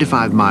about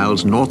 25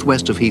 miles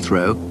northwest of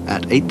Heathrow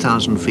at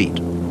 8,000 feet.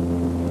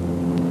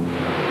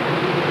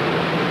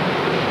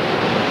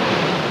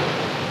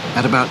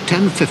 At about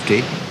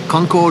 10:50,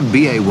 Concorde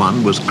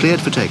BA-1 was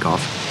cleared for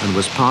takeoff and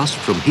was passed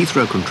from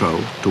Heathrow Control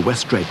to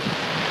West Drayton.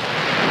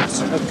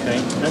 Okay.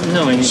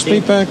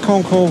 Speedbird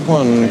Concorde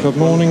 1, good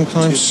morning.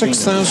 Climb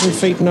 6,000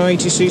 feet, no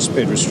ATC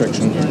speed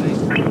restriction.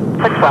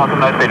 6,000,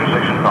 no speed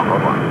restriction,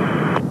 Concorde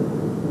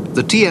 1.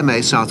 The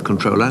TMA South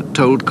controller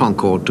told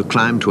Concorde to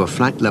climb to a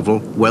flight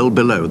level well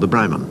below the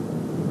Bryman.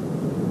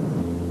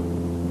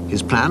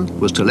 His plan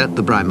was to let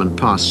the Bryman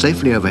pass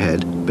safely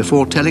overhead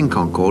before telling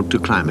Concorde to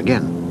climb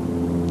again.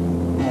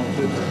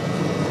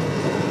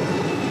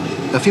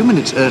 A few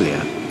minutes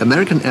earlier,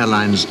 American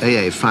Airlines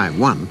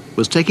AA-51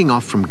 was taking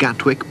off from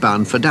Gatwick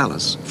bound for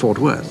Dallas, Fort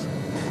Worth.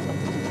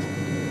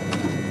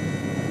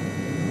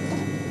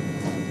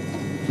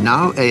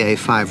 Now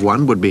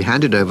AA-51 would be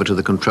handed over to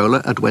the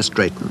controller at West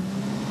Drayton.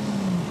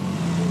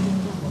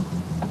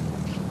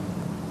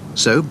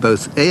 So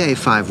both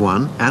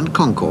AA-51 and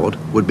Concorde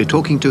would be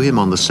talking to him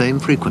on the same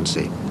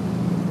frequency.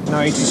 No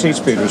ATC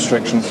speed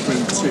restriction.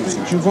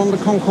 Do you want the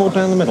Concorde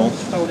down the middle?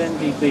 Hold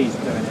NDB's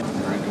going in.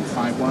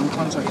 51,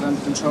 contact land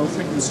control,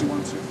 frequency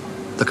 12.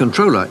 The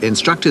controller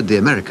instructed the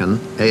American,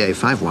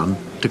 AA-51,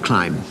 to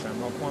climb.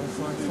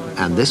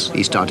 And this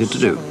he started to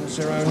do.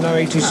 No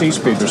ATC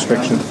speed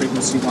restriction.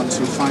 Frequency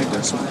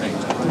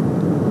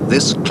 125.8.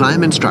 This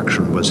climb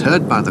instruction was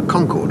heard by the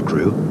Concorde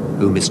crew,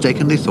 who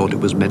mistakenly thought it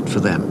was meant for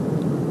them.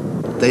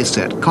 They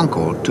set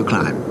Concorde to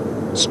climb,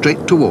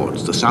 straight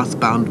towards the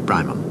southbound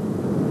Bryman.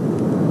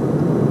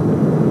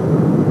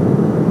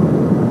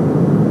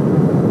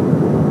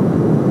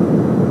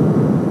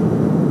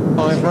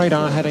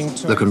 Radar heading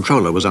to... The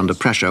controller was under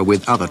pressure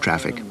with other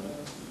traffic.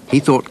 He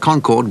thought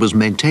Concorde was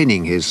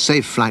maintaining his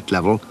safe flight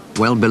level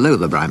well below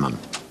the Bryman.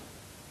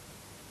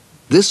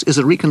 This is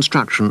a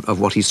reconstruction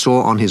of what he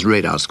saw on his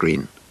radar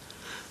screen.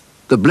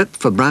 The blip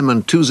for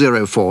Bryman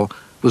 204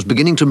 was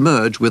beginning to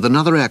merge with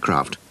another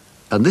aircraft,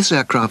 and this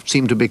aircraft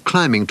seemed to be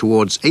climbing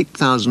towards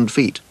 8,000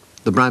 feet,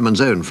 the Bryman's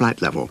own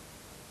flight level.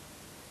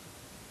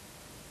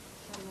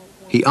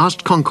 He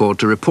asked Concorde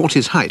to report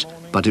his height,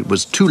 but it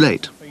was too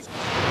late.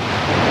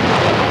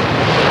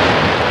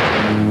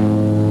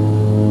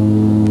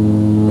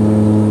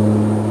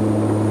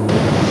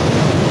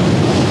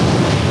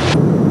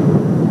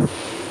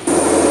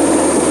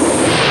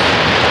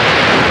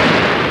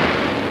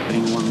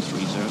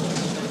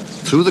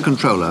 Through the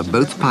controller,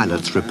 both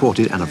pilots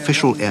reported an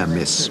official air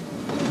miss.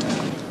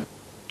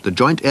 The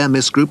Joint Air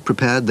Miss Group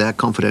prepared their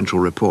confidential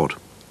report.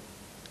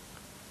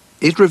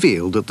 It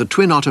revealed that the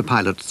Twin Otter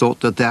pilot thought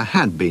that there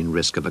had been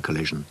risk of a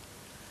collision,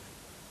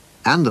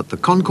 and that the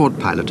Concorde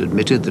pilot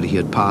admitted that he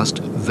had passed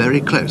very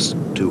close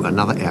to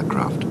another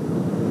aircraft.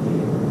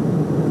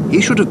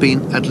 He should have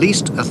been at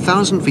least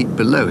 1,000 feet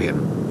below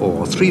him,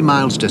 or 3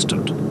 miles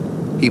distant.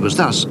 He was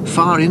thus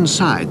far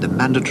inside the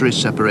mandatory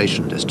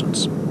separation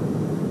distance.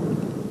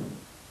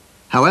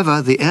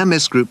 However, the Air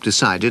Miss Group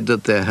decided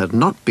that there had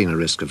not been a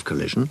risk of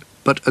collision,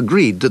 but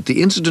agreed that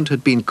the incident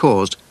had been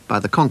caused by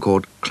the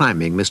Concorde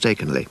climbing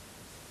mistakenly.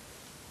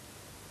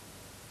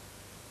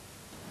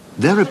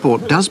 Their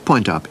report does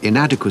point up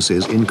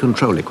inadequacies in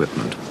control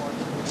equipment.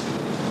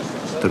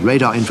 The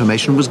radar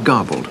information was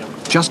garbled,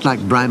 just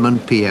like Bryman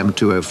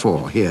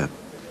PM204 here.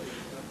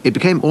 It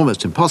became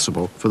almost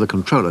impossible for the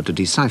controller to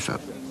decipher.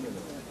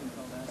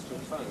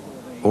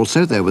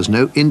 Also, there was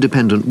no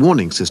independent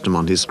warning system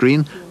on his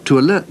screen to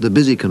alert the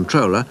busy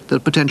controller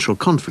that potential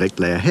conflict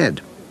lay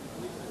ahead.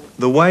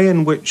 The way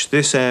in which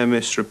this air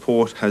miss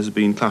report has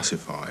been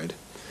classified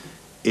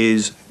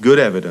is good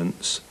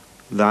evidence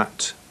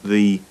that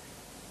the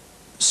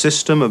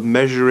system of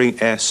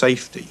measuring air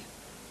safety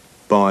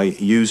by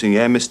using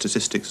air miss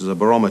statistics as a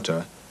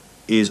barometer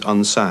is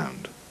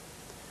unsound.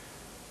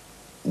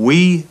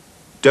 We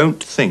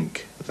don't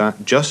think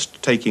that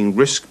just taking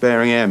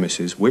risk-bearing air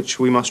misses, which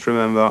we must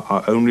remember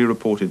are only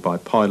reported by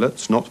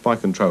pilots, not by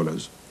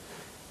controllers,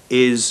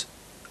 is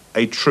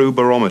a true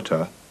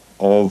barometer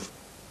of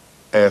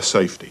air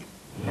safety.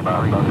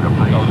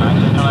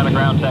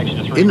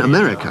 In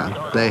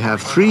America, they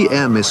have 3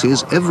 air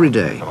misses every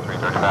day.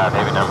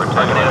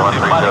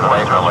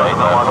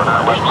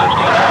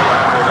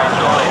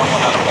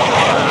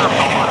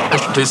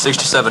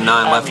 267.9,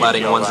 left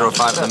landing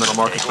 105 in the middle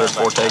market, cleared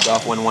for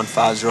takeoff, wind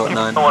 150 at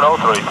 9.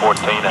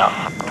 103.14 out.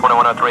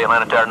 2103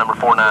 Atlanta Tower, number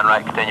 49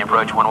 right, continue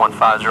approach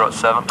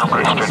 11507.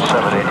 Number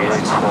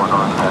 788,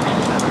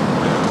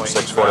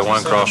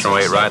 641, cross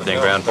runway 8 right, then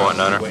ground point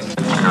niner.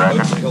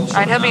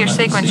 Alright, he'll be your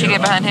sequence. You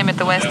get behind him at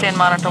the west end,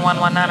 monitor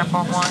 119 or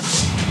 41.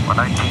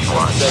 119.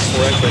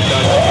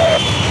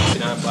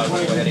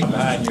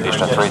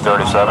 Eastern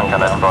 337,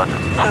 connect departure.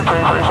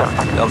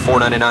 Delta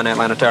 499,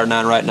 Atlanta Tower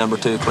 9 right, number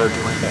 2, cleared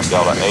your wind.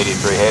 Delta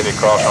 83 heavy,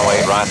 cross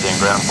runway 8 right, then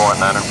ground point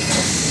niner.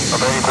 83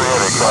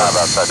 heavy, climb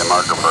outside the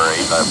marker for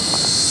 8 left.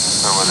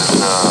 So will this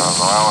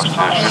allow us to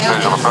shoot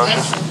visual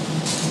approaches?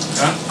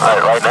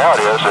 Right now it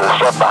is. The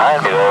stuff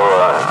behind me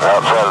though,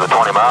 outside of the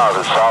 20 miles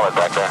is solid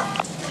back there.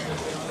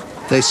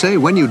 They say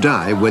when you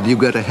die, whether you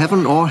go to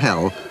heaven or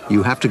hell,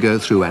 you have to go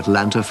through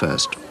Atlanta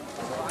first.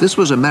 This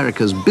was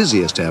America's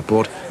busiest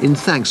airport in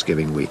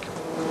Thanksgiving week.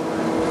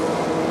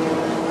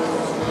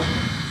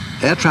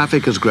 Air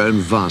traffic has grown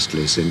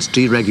vastly since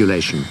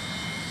deregulation.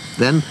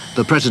 Then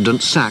the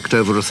president sacked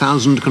over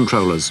 1,000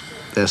 controllers.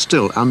 They're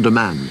still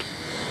undermanned.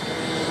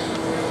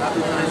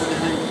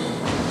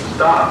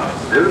 Stop.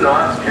 Do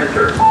not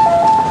enter.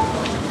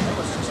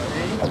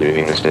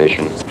 Leaving the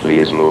station,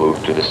 please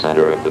move to the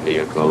center of the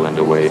vehicle and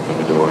away from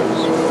the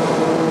doors.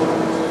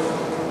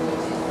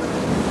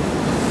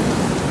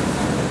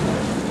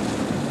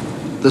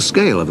 The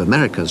scale of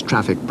America's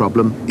traffic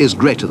problem is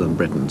greater than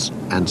Britain's,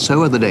 and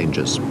so are the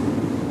dangers.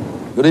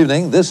 Good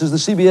evening. This is the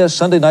CBS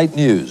Sunday Night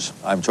News.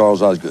 I'm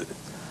Charles Osgood.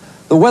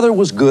 The weather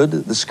was good.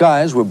 The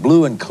skies were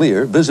blue and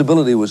clear.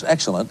 Visibility was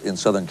excellent in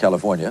Southern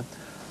California.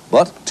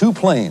 But 2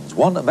 planes,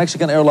 one a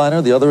Mexican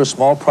airliner, the other a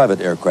small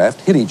private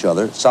aircraft, hit each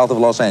other south of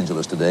Los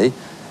Angeles today,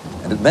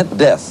 and it meant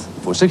death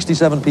for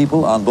 67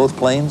 people on both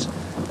planes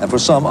and for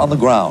some on the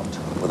ground,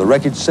 where the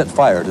wreckage set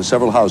fire to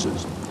several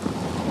houses.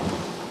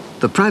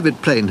 The private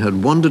plane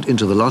had wandered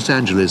into the Los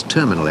Angeles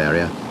terminal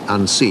area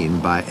unseen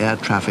by air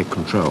traffic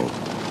control.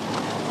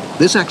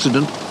 This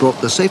accident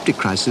brought the safety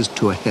crisis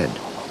to a head.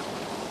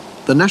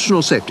 The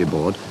National Safety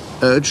Board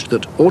urged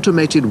that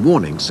automated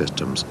warning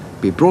systems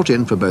be brought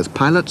in for both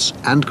pilots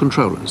and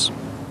controllers.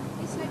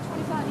 Yes,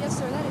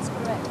 sir, that is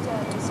correct.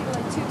 Seagull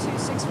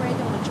 226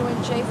 radio on a joint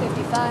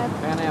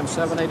J55. Pan Am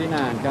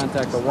 789,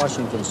 contact the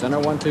Washington Center,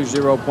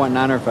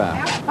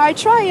 120.905. All right,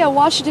 try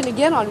Washington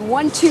again on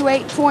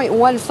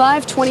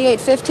 128.15,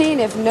 2815.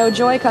 If no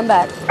joy, come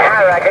back.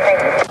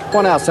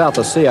 One out south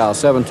of Seattle,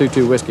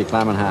 722 Whiskey,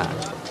 climbing high.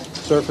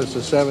 Surface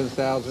is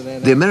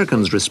 7,000. The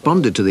Americans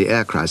responded to the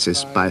air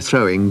crisis by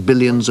throwing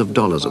billions of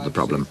dollars at the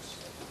problem.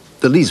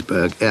 The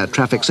Leesburg Air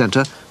Traffic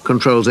Center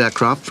controls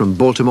aircraft from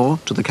Baltimore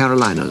to the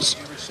Carolinas.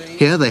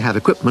 Here they have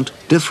equipment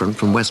different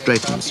from West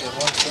Drayton's.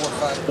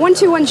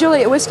 121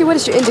 Juliet Whiskey, what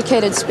is your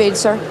indicated speed,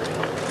 sir?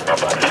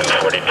 About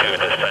 242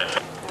 this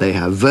time. They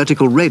have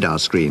vertical radar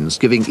screens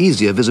giving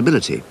easier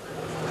visibility.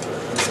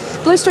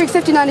 Blue Streak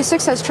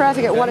 5096 has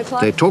traffic at 1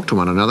 o'clock. They talk to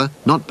one another,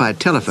 not by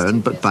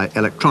telephone, but by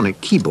electronic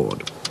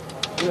keyboard.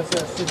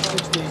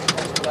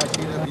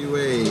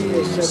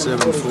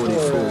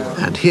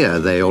 And here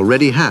they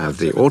already have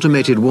the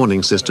automated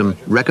warning system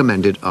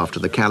recommended after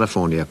the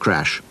California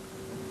crash.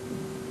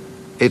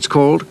 It's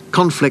called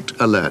Conflict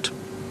Alert.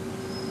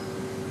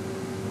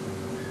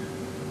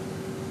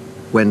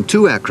 When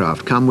 2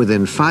 aircraft come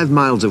within 5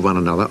 miles of one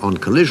another on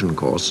collision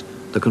course,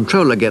 the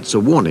controller gets a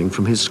warning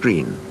from his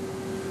screen.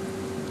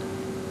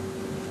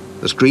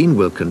 The screen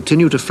will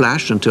continue to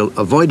flash until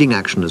avoiding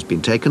action has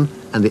been taken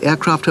and the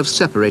aircraft have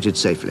separated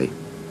safely.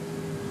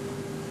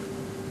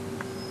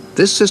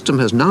 This system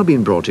has now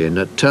been brought in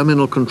at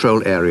terminal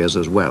control areas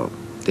as well,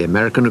 the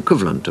American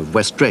equivalent of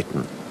West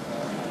Drayton.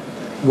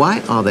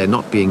 Why are they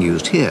not being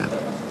used here?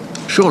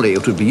 Surely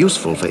it would be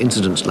useful for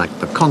incidents like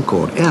the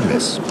Concorde air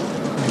miss.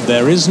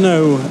 There is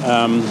no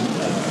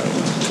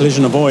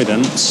collision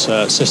avoidance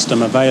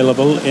system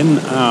available in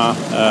our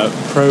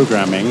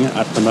programming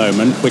at the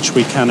moment which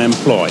we can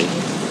employ.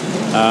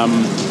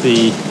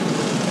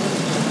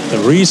 The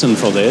reason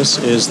for this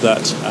is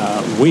that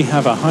we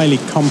have a highly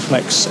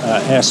complex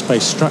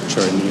airspace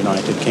structure in the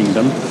United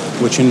Kingdom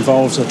which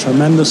involves a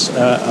tremendous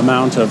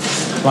amount of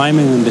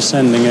climbing and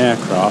descending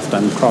aircraft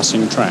and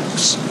crossing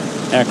tracks.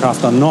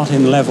 Aircraft are not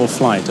in level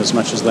flight as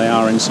much as they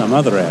are in some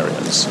other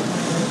areas.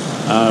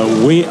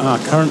 We are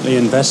currently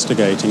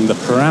investigating the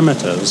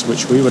parameters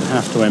which we would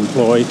have to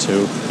employ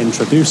to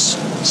introduce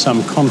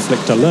some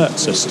conflict alert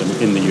system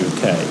in the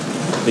UK.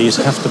 These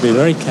have to be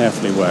very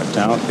carefully worked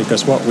out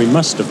because what we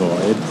must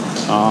avoid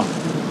are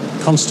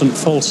constant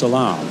false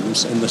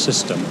alarms in the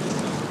system.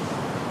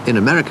 In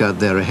America,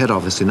 they're ahead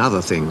of us in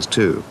other things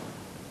too.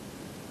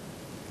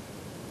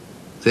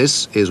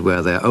 This is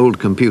where their old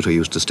computer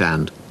used to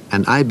stand,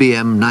 an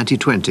IBM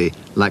 9020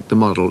 like the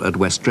model at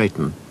West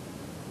Drayton.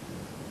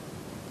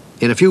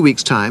 In a few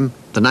weeks' time,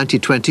 the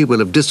 9020 will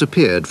have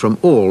disappeared from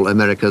all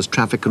America's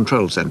traffic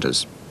control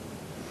centres.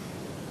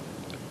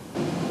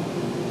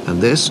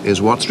 And this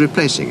is what's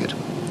replacing it.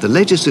 The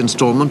latest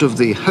installment of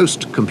the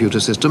host computer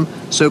system,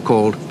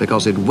 so-called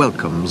because it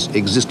welcomes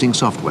existing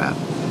software.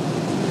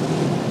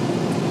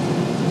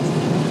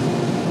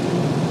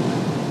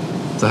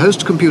 The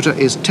host computer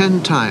is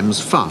 10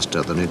 times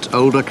faster than its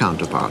older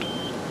counterpart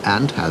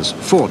and has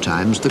 4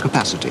 times the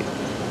capacity.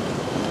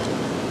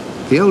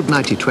 The old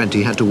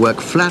 9020 had to work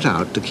flat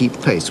out to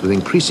keep pace with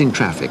increasing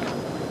traffic.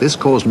 This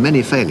caused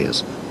many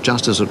failures,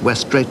 just as at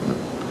West Drayton.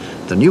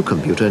 The new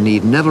computer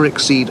need never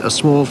exceed a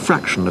small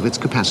fraction of its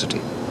capacity.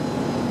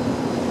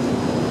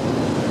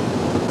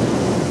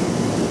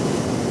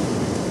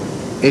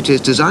 It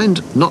is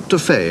designed not to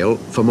fail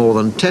for more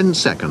than 10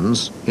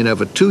 seconds in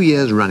over 2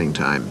 years running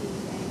time.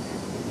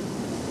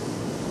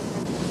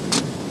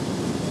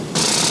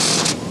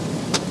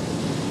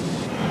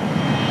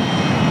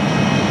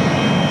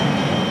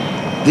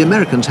 The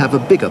Americans have a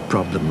bigger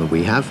problem than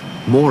we have.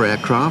 More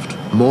aircraft,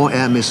 more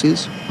air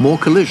misses, more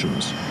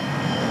collisions.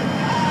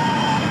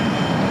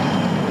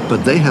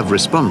 But they have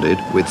responded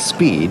with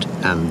speed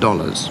and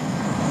dollars.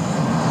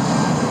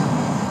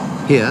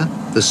 Here,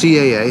 the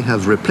CAA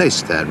have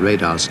replaced their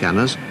radar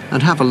scanners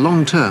and have a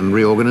long-term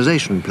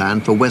reorganization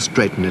plan for West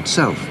Drayton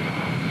itself.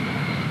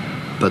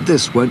 But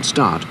this won't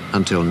start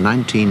until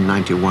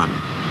 1991.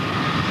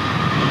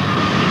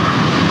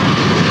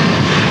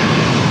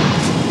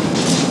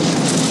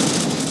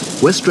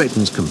 West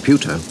Drayton's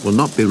computer will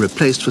not be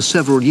replaced for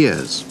several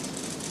years.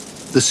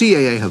 The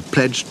CAA have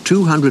pledged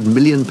 £200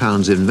 million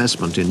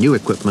investment in new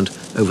equipment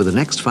over the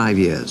next 5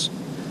 years.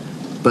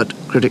 But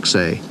critics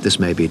say this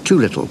may be too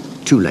little,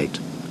 too late.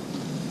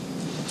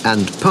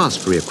 And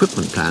past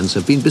re-equipment plans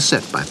have been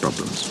beset by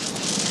problems.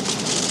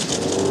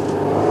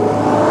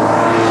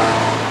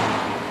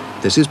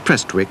 This is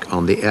Prestwick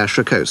on the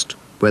Ayrshire coast,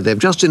 where they've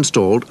just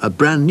installed a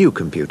brand new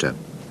computer.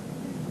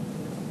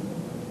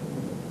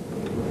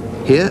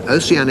 Here,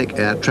 Oceanic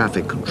Air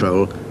Traffic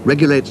Control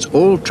regulates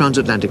all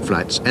transatlantic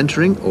flights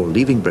entering or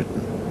leaving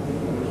Britain.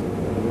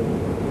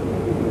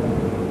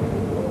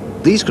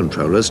 These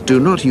controllers do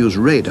not use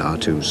radar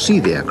to see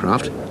the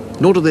aircraft,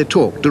 nor do they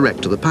talk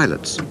direct to the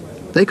pilots.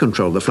 They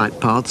control the flight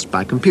paths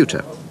by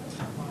computer.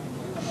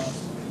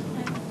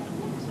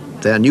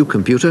 Their new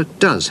computer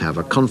does have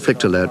a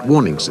conflict alert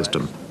warning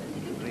system.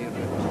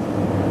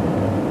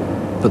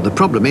 But the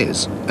problem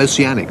is,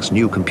 Oceanic's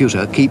new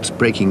computer keeps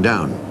breaking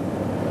down.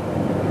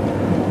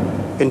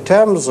 In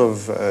terms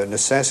of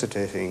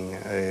necessitating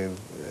a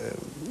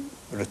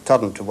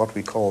return to what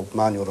we call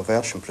manual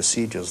reversion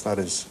procedures, that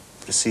is,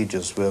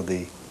 procedures where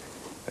the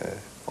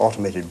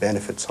automated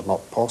benefits are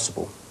not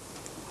possible,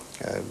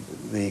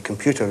 the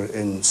computer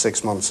in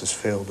 6 months has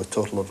failed a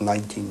total of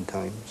 19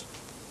 times.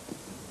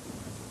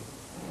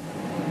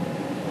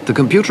 The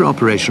computer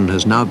operation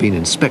has now been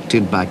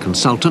inspected by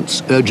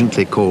consultants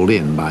urgently called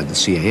in by the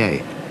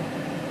CAA.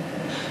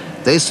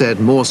 They said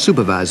more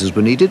supervisors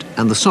were needed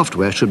and the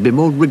software should be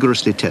more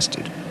rigorously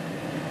tested.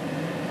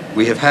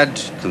 We have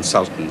had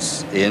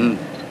consultants in.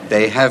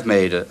 They have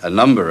made a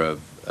number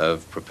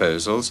of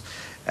proposals,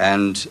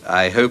 and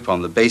I hope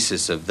on the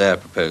basis of their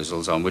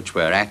proposals on which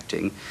we're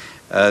acting,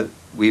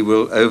 we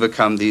will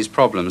overcome these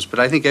problems. But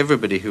I think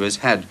everybody who has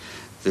had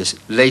this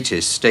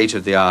latest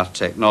state-of-the-art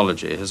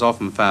technology has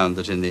often found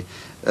that in the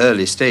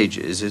early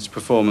stages its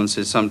performance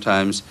is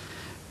sometimes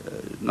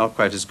not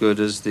quite as good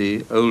as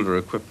the older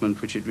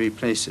equipment which it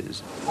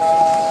replaces.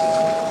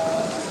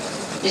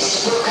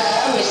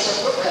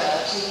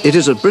 It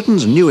is at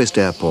Britain's newest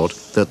airport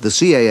that the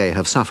CAA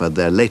have suffered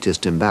their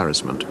latest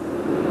embarrassment.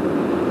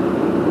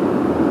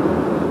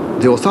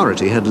 The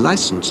authority had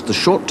licensed the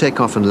short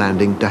takeoff and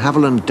landing de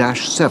Havilland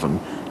 -7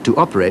 to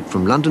operate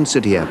from London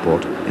City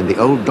Airport in the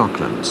old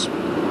Docklands.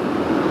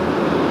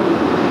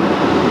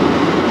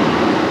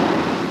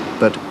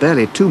 But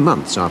barely 2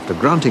 months after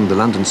granting the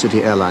London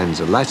City Airlines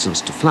a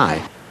license to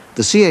fly,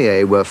 the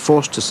CAA were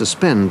forced to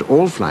suspend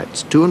all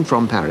flights to and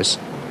from Paris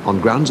on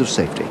grounds of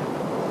safety.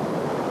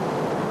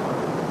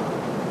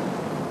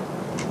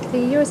 The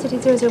Eurocity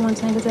 001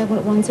 Tango's Airborne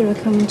at 10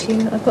 coming to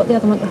you. I've got the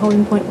other one at the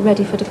holding point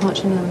ready for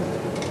departure now.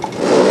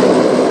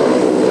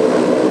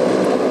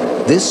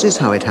 This is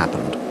how it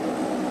happened.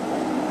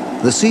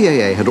 The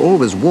CAA had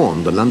always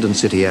warned the London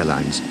City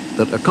Airlines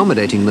that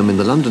accommodating them in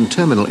the London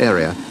terminal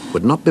area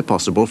would not be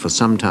possible for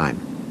some time.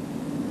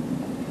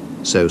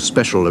 So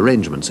special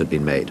arrangements had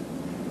been made.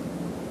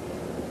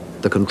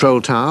 The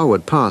control tower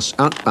would pass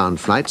outbound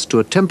flights to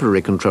a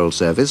temporary control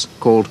service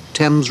called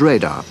Thames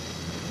Radar.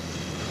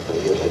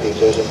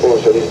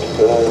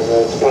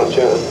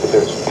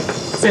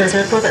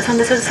 004, that's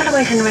understood. Still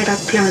awaiting radar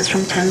clearance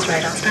from Thames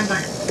Radar. Stand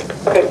by.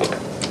 Okay.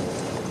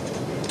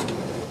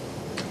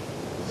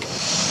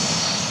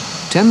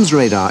 Thames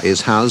Radar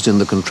is housed in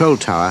the control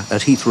tower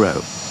at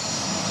Heathrow.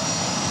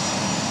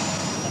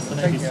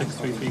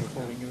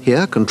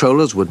 Here,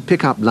 controllers would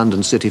pick up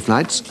London City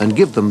flights and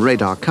give them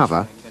radar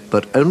cover,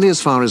 but only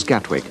as far as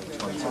Gatwick.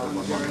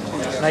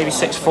 Navy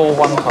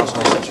 641,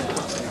 Consonant.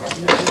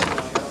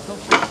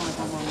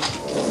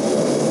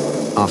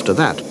 After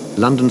that,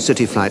 London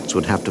City flights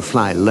would have to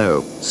fly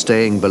low,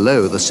 staying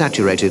below the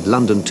saturated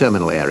London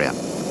terminal area.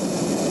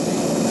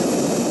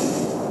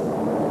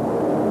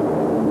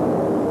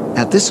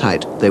 At this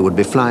height, they would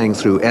be flying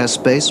through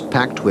airspace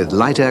packed with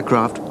light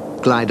aircraft,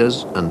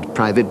 gliders and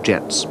private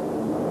jets.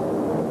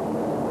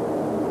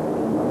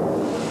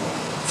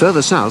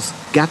 Further south,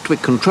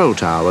 Gatwick Control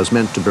Tower was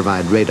meant to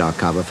provide radar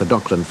cover for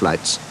Dockland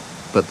flights,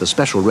 but the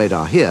special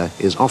radar here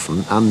is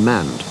often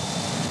unmanned.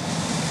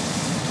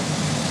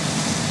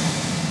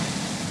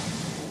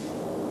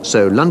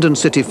 So London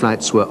City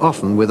flights were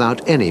often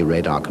without any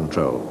radar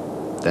control.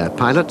 Their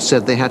pilots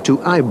said they had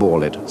to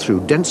eyeball it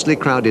through densely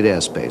crowded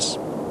airspace.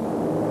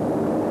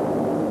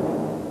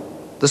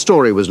 The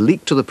story was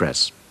leaked to the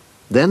press.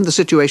 Then the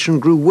situation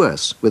grew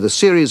worse with a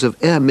series of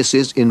air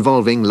misses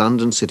involving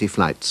London City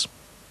flights.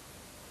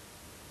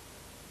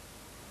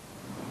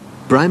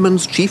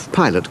 Bryman's chief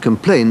pilot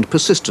complained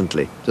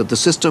persistently that the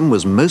system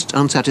was most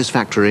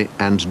unsatisfactory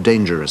and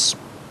dangerous.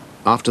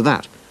 After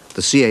that,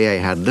 the CAA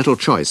had little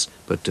choice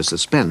but to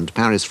suspend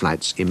Paris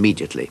flights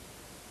immediately.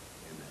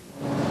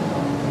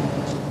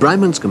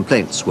 Bryman's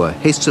complaints were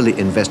hastily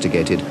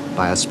investigated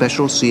by a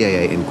special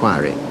CAA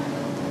inquiry.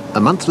 A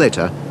month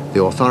later,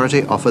 the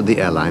authority offered the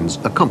airlines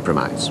a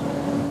compromise.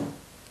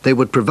 They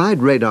would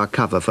provide radar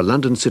cover for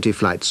London City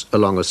flights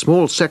along a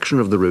small section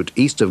of the route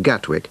east of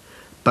Gatwick,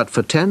 but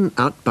for 10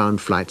 outbound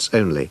flights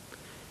only.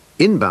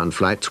 Inbound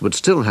flights would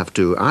still have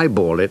to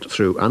eyeball it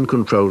through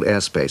uncontrolled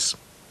airspace.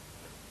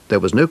 There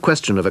was no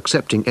question of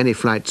accepting any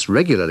flights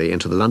regularly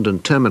into the London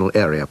terminal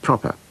area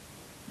proper.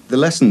 The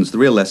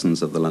real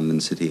lessons of the London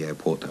City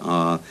Airport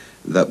are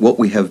that what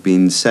we have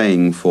been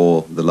saying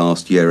for the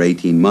last year,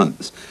 18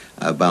 months,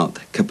 about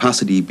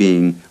capacity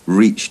being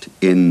reached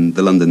in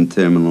the London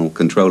terminal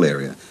control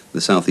area,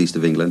 the southeast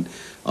of England,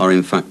 are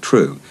in fact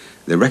true.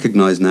 They're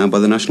recognised now by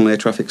the National Air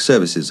Traffic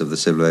Services of the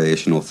Civil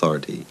Aviation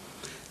Authority.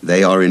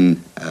 They are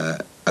in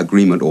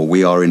agreement, or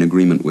we are in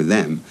agreement with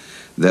them,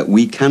 that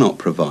we cannot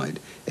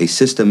provide a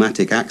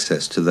systematic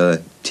access to the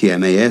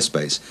TMA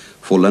airspace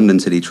for London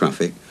City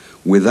traffic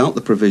without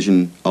the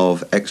provision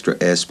of extra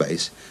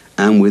airspace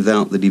and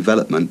without the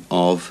development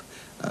of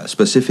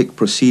specific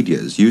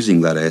procedures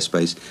using that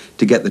airspace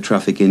to get the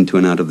traffic into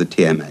and out of the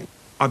TMA.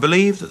 I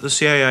believe that the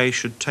CAA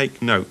should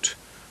take note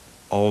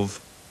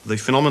of the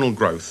phenomenal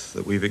growth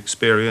that we've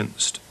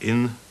experienced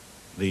in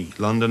the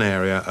London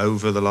area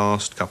over the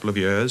last couple of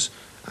years,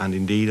 and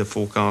indeed are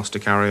forecast to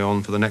carry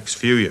on for the next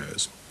few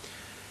years.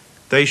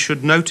 They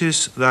should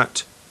notice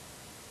that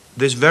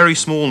this very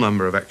small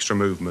number of extra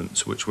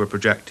movements which were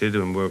projected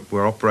and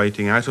were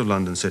operating out of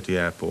London City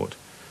Airport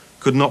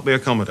could not be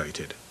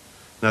accommodated.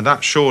 Now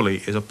that surely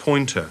is a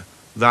pointer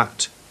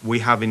that we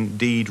have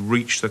indeed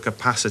reached the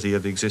capacity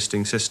of the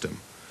existing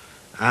system.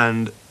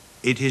 And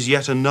it is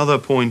yet another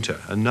pointer,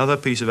 another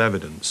piece of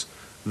evidence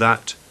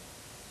that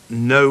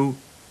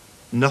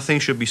nothing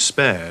should be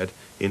spared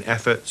in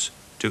efforts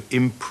to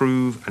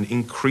improve and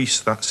increase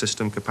that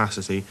system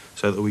capacity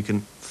so that we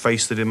can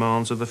face the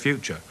demands of the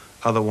future.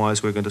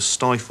 Otherwise, we're going to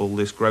stifle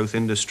this growth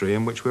industry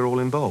in which we're all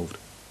involved.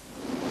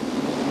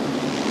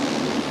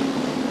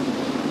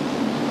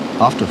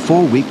 After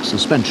 4 weeks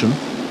suspension,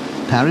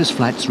 Paris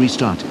flights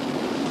restarted.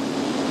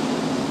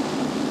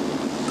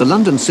 The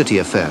London City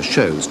affair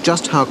shows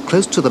just how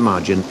close to the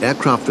margin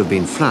aircraft have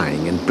been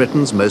flying in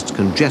Britain's most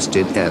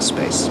congested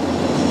airspace.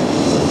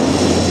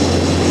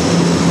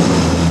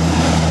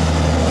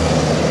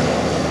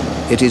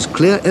 It is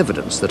clear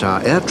evidence that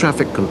our air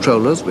traffic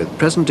controllers with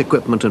present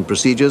equipment and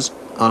procedures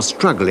are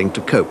struggling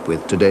to cope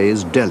with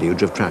today's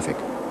deluge of traffic.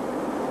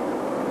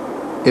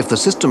 If the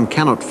system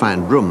cannot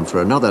find room for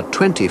another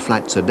 20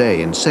 flights a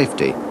day in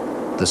safety,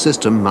 the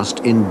system must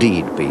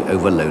indeed be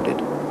overloaded.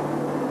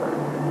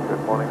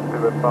 Good morning,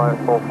 Seabird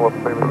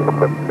 5443 with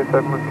equipment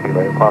 27 with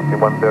Kilo, passing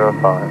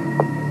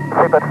 105.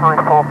 Seabird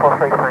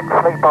 5443, thanks.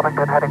 Lead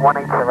Boddington heading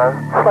 180,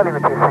 slowly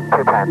reducing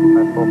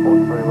 210.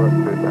 443, we're at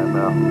 210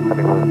 now,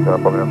 heading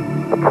 180,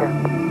 Boddington. Okay.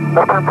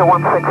 Lufthansa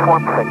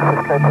 1616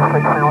 is cleared to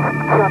 3000,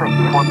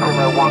 QNH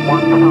 1011,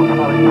 start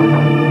slowing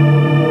 1616,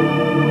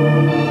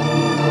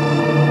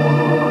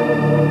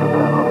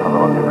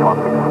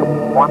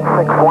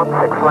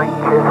 range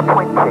is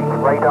 20,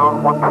 radar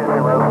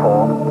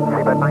 1204,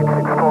 Seabird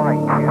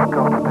 9648, you've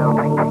got about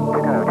 18 to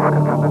go, just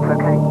confirm that's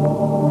okay?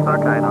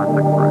 Okay,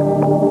 963.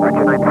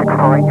 Roger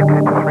 9648, you're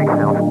clear to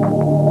 3000.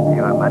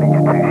 You won't manage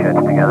two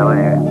sheds together, will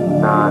you?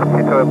 Nah,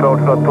 Heathrow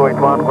Approach Lot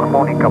 281, good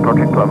morning,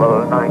 approaching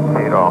level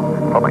 90,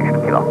 formation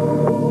kilo.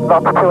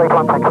 Lot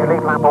 281, thank you,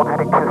 leave Lambourne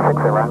heading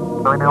 260,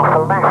 9 Alpha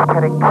left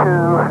heading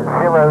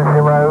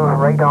 200,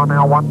 radar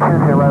now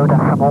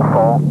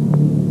 120.4.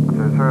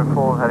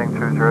 204 heading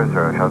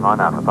 200, shows 9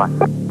 Alpha, bye.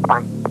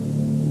 Bye.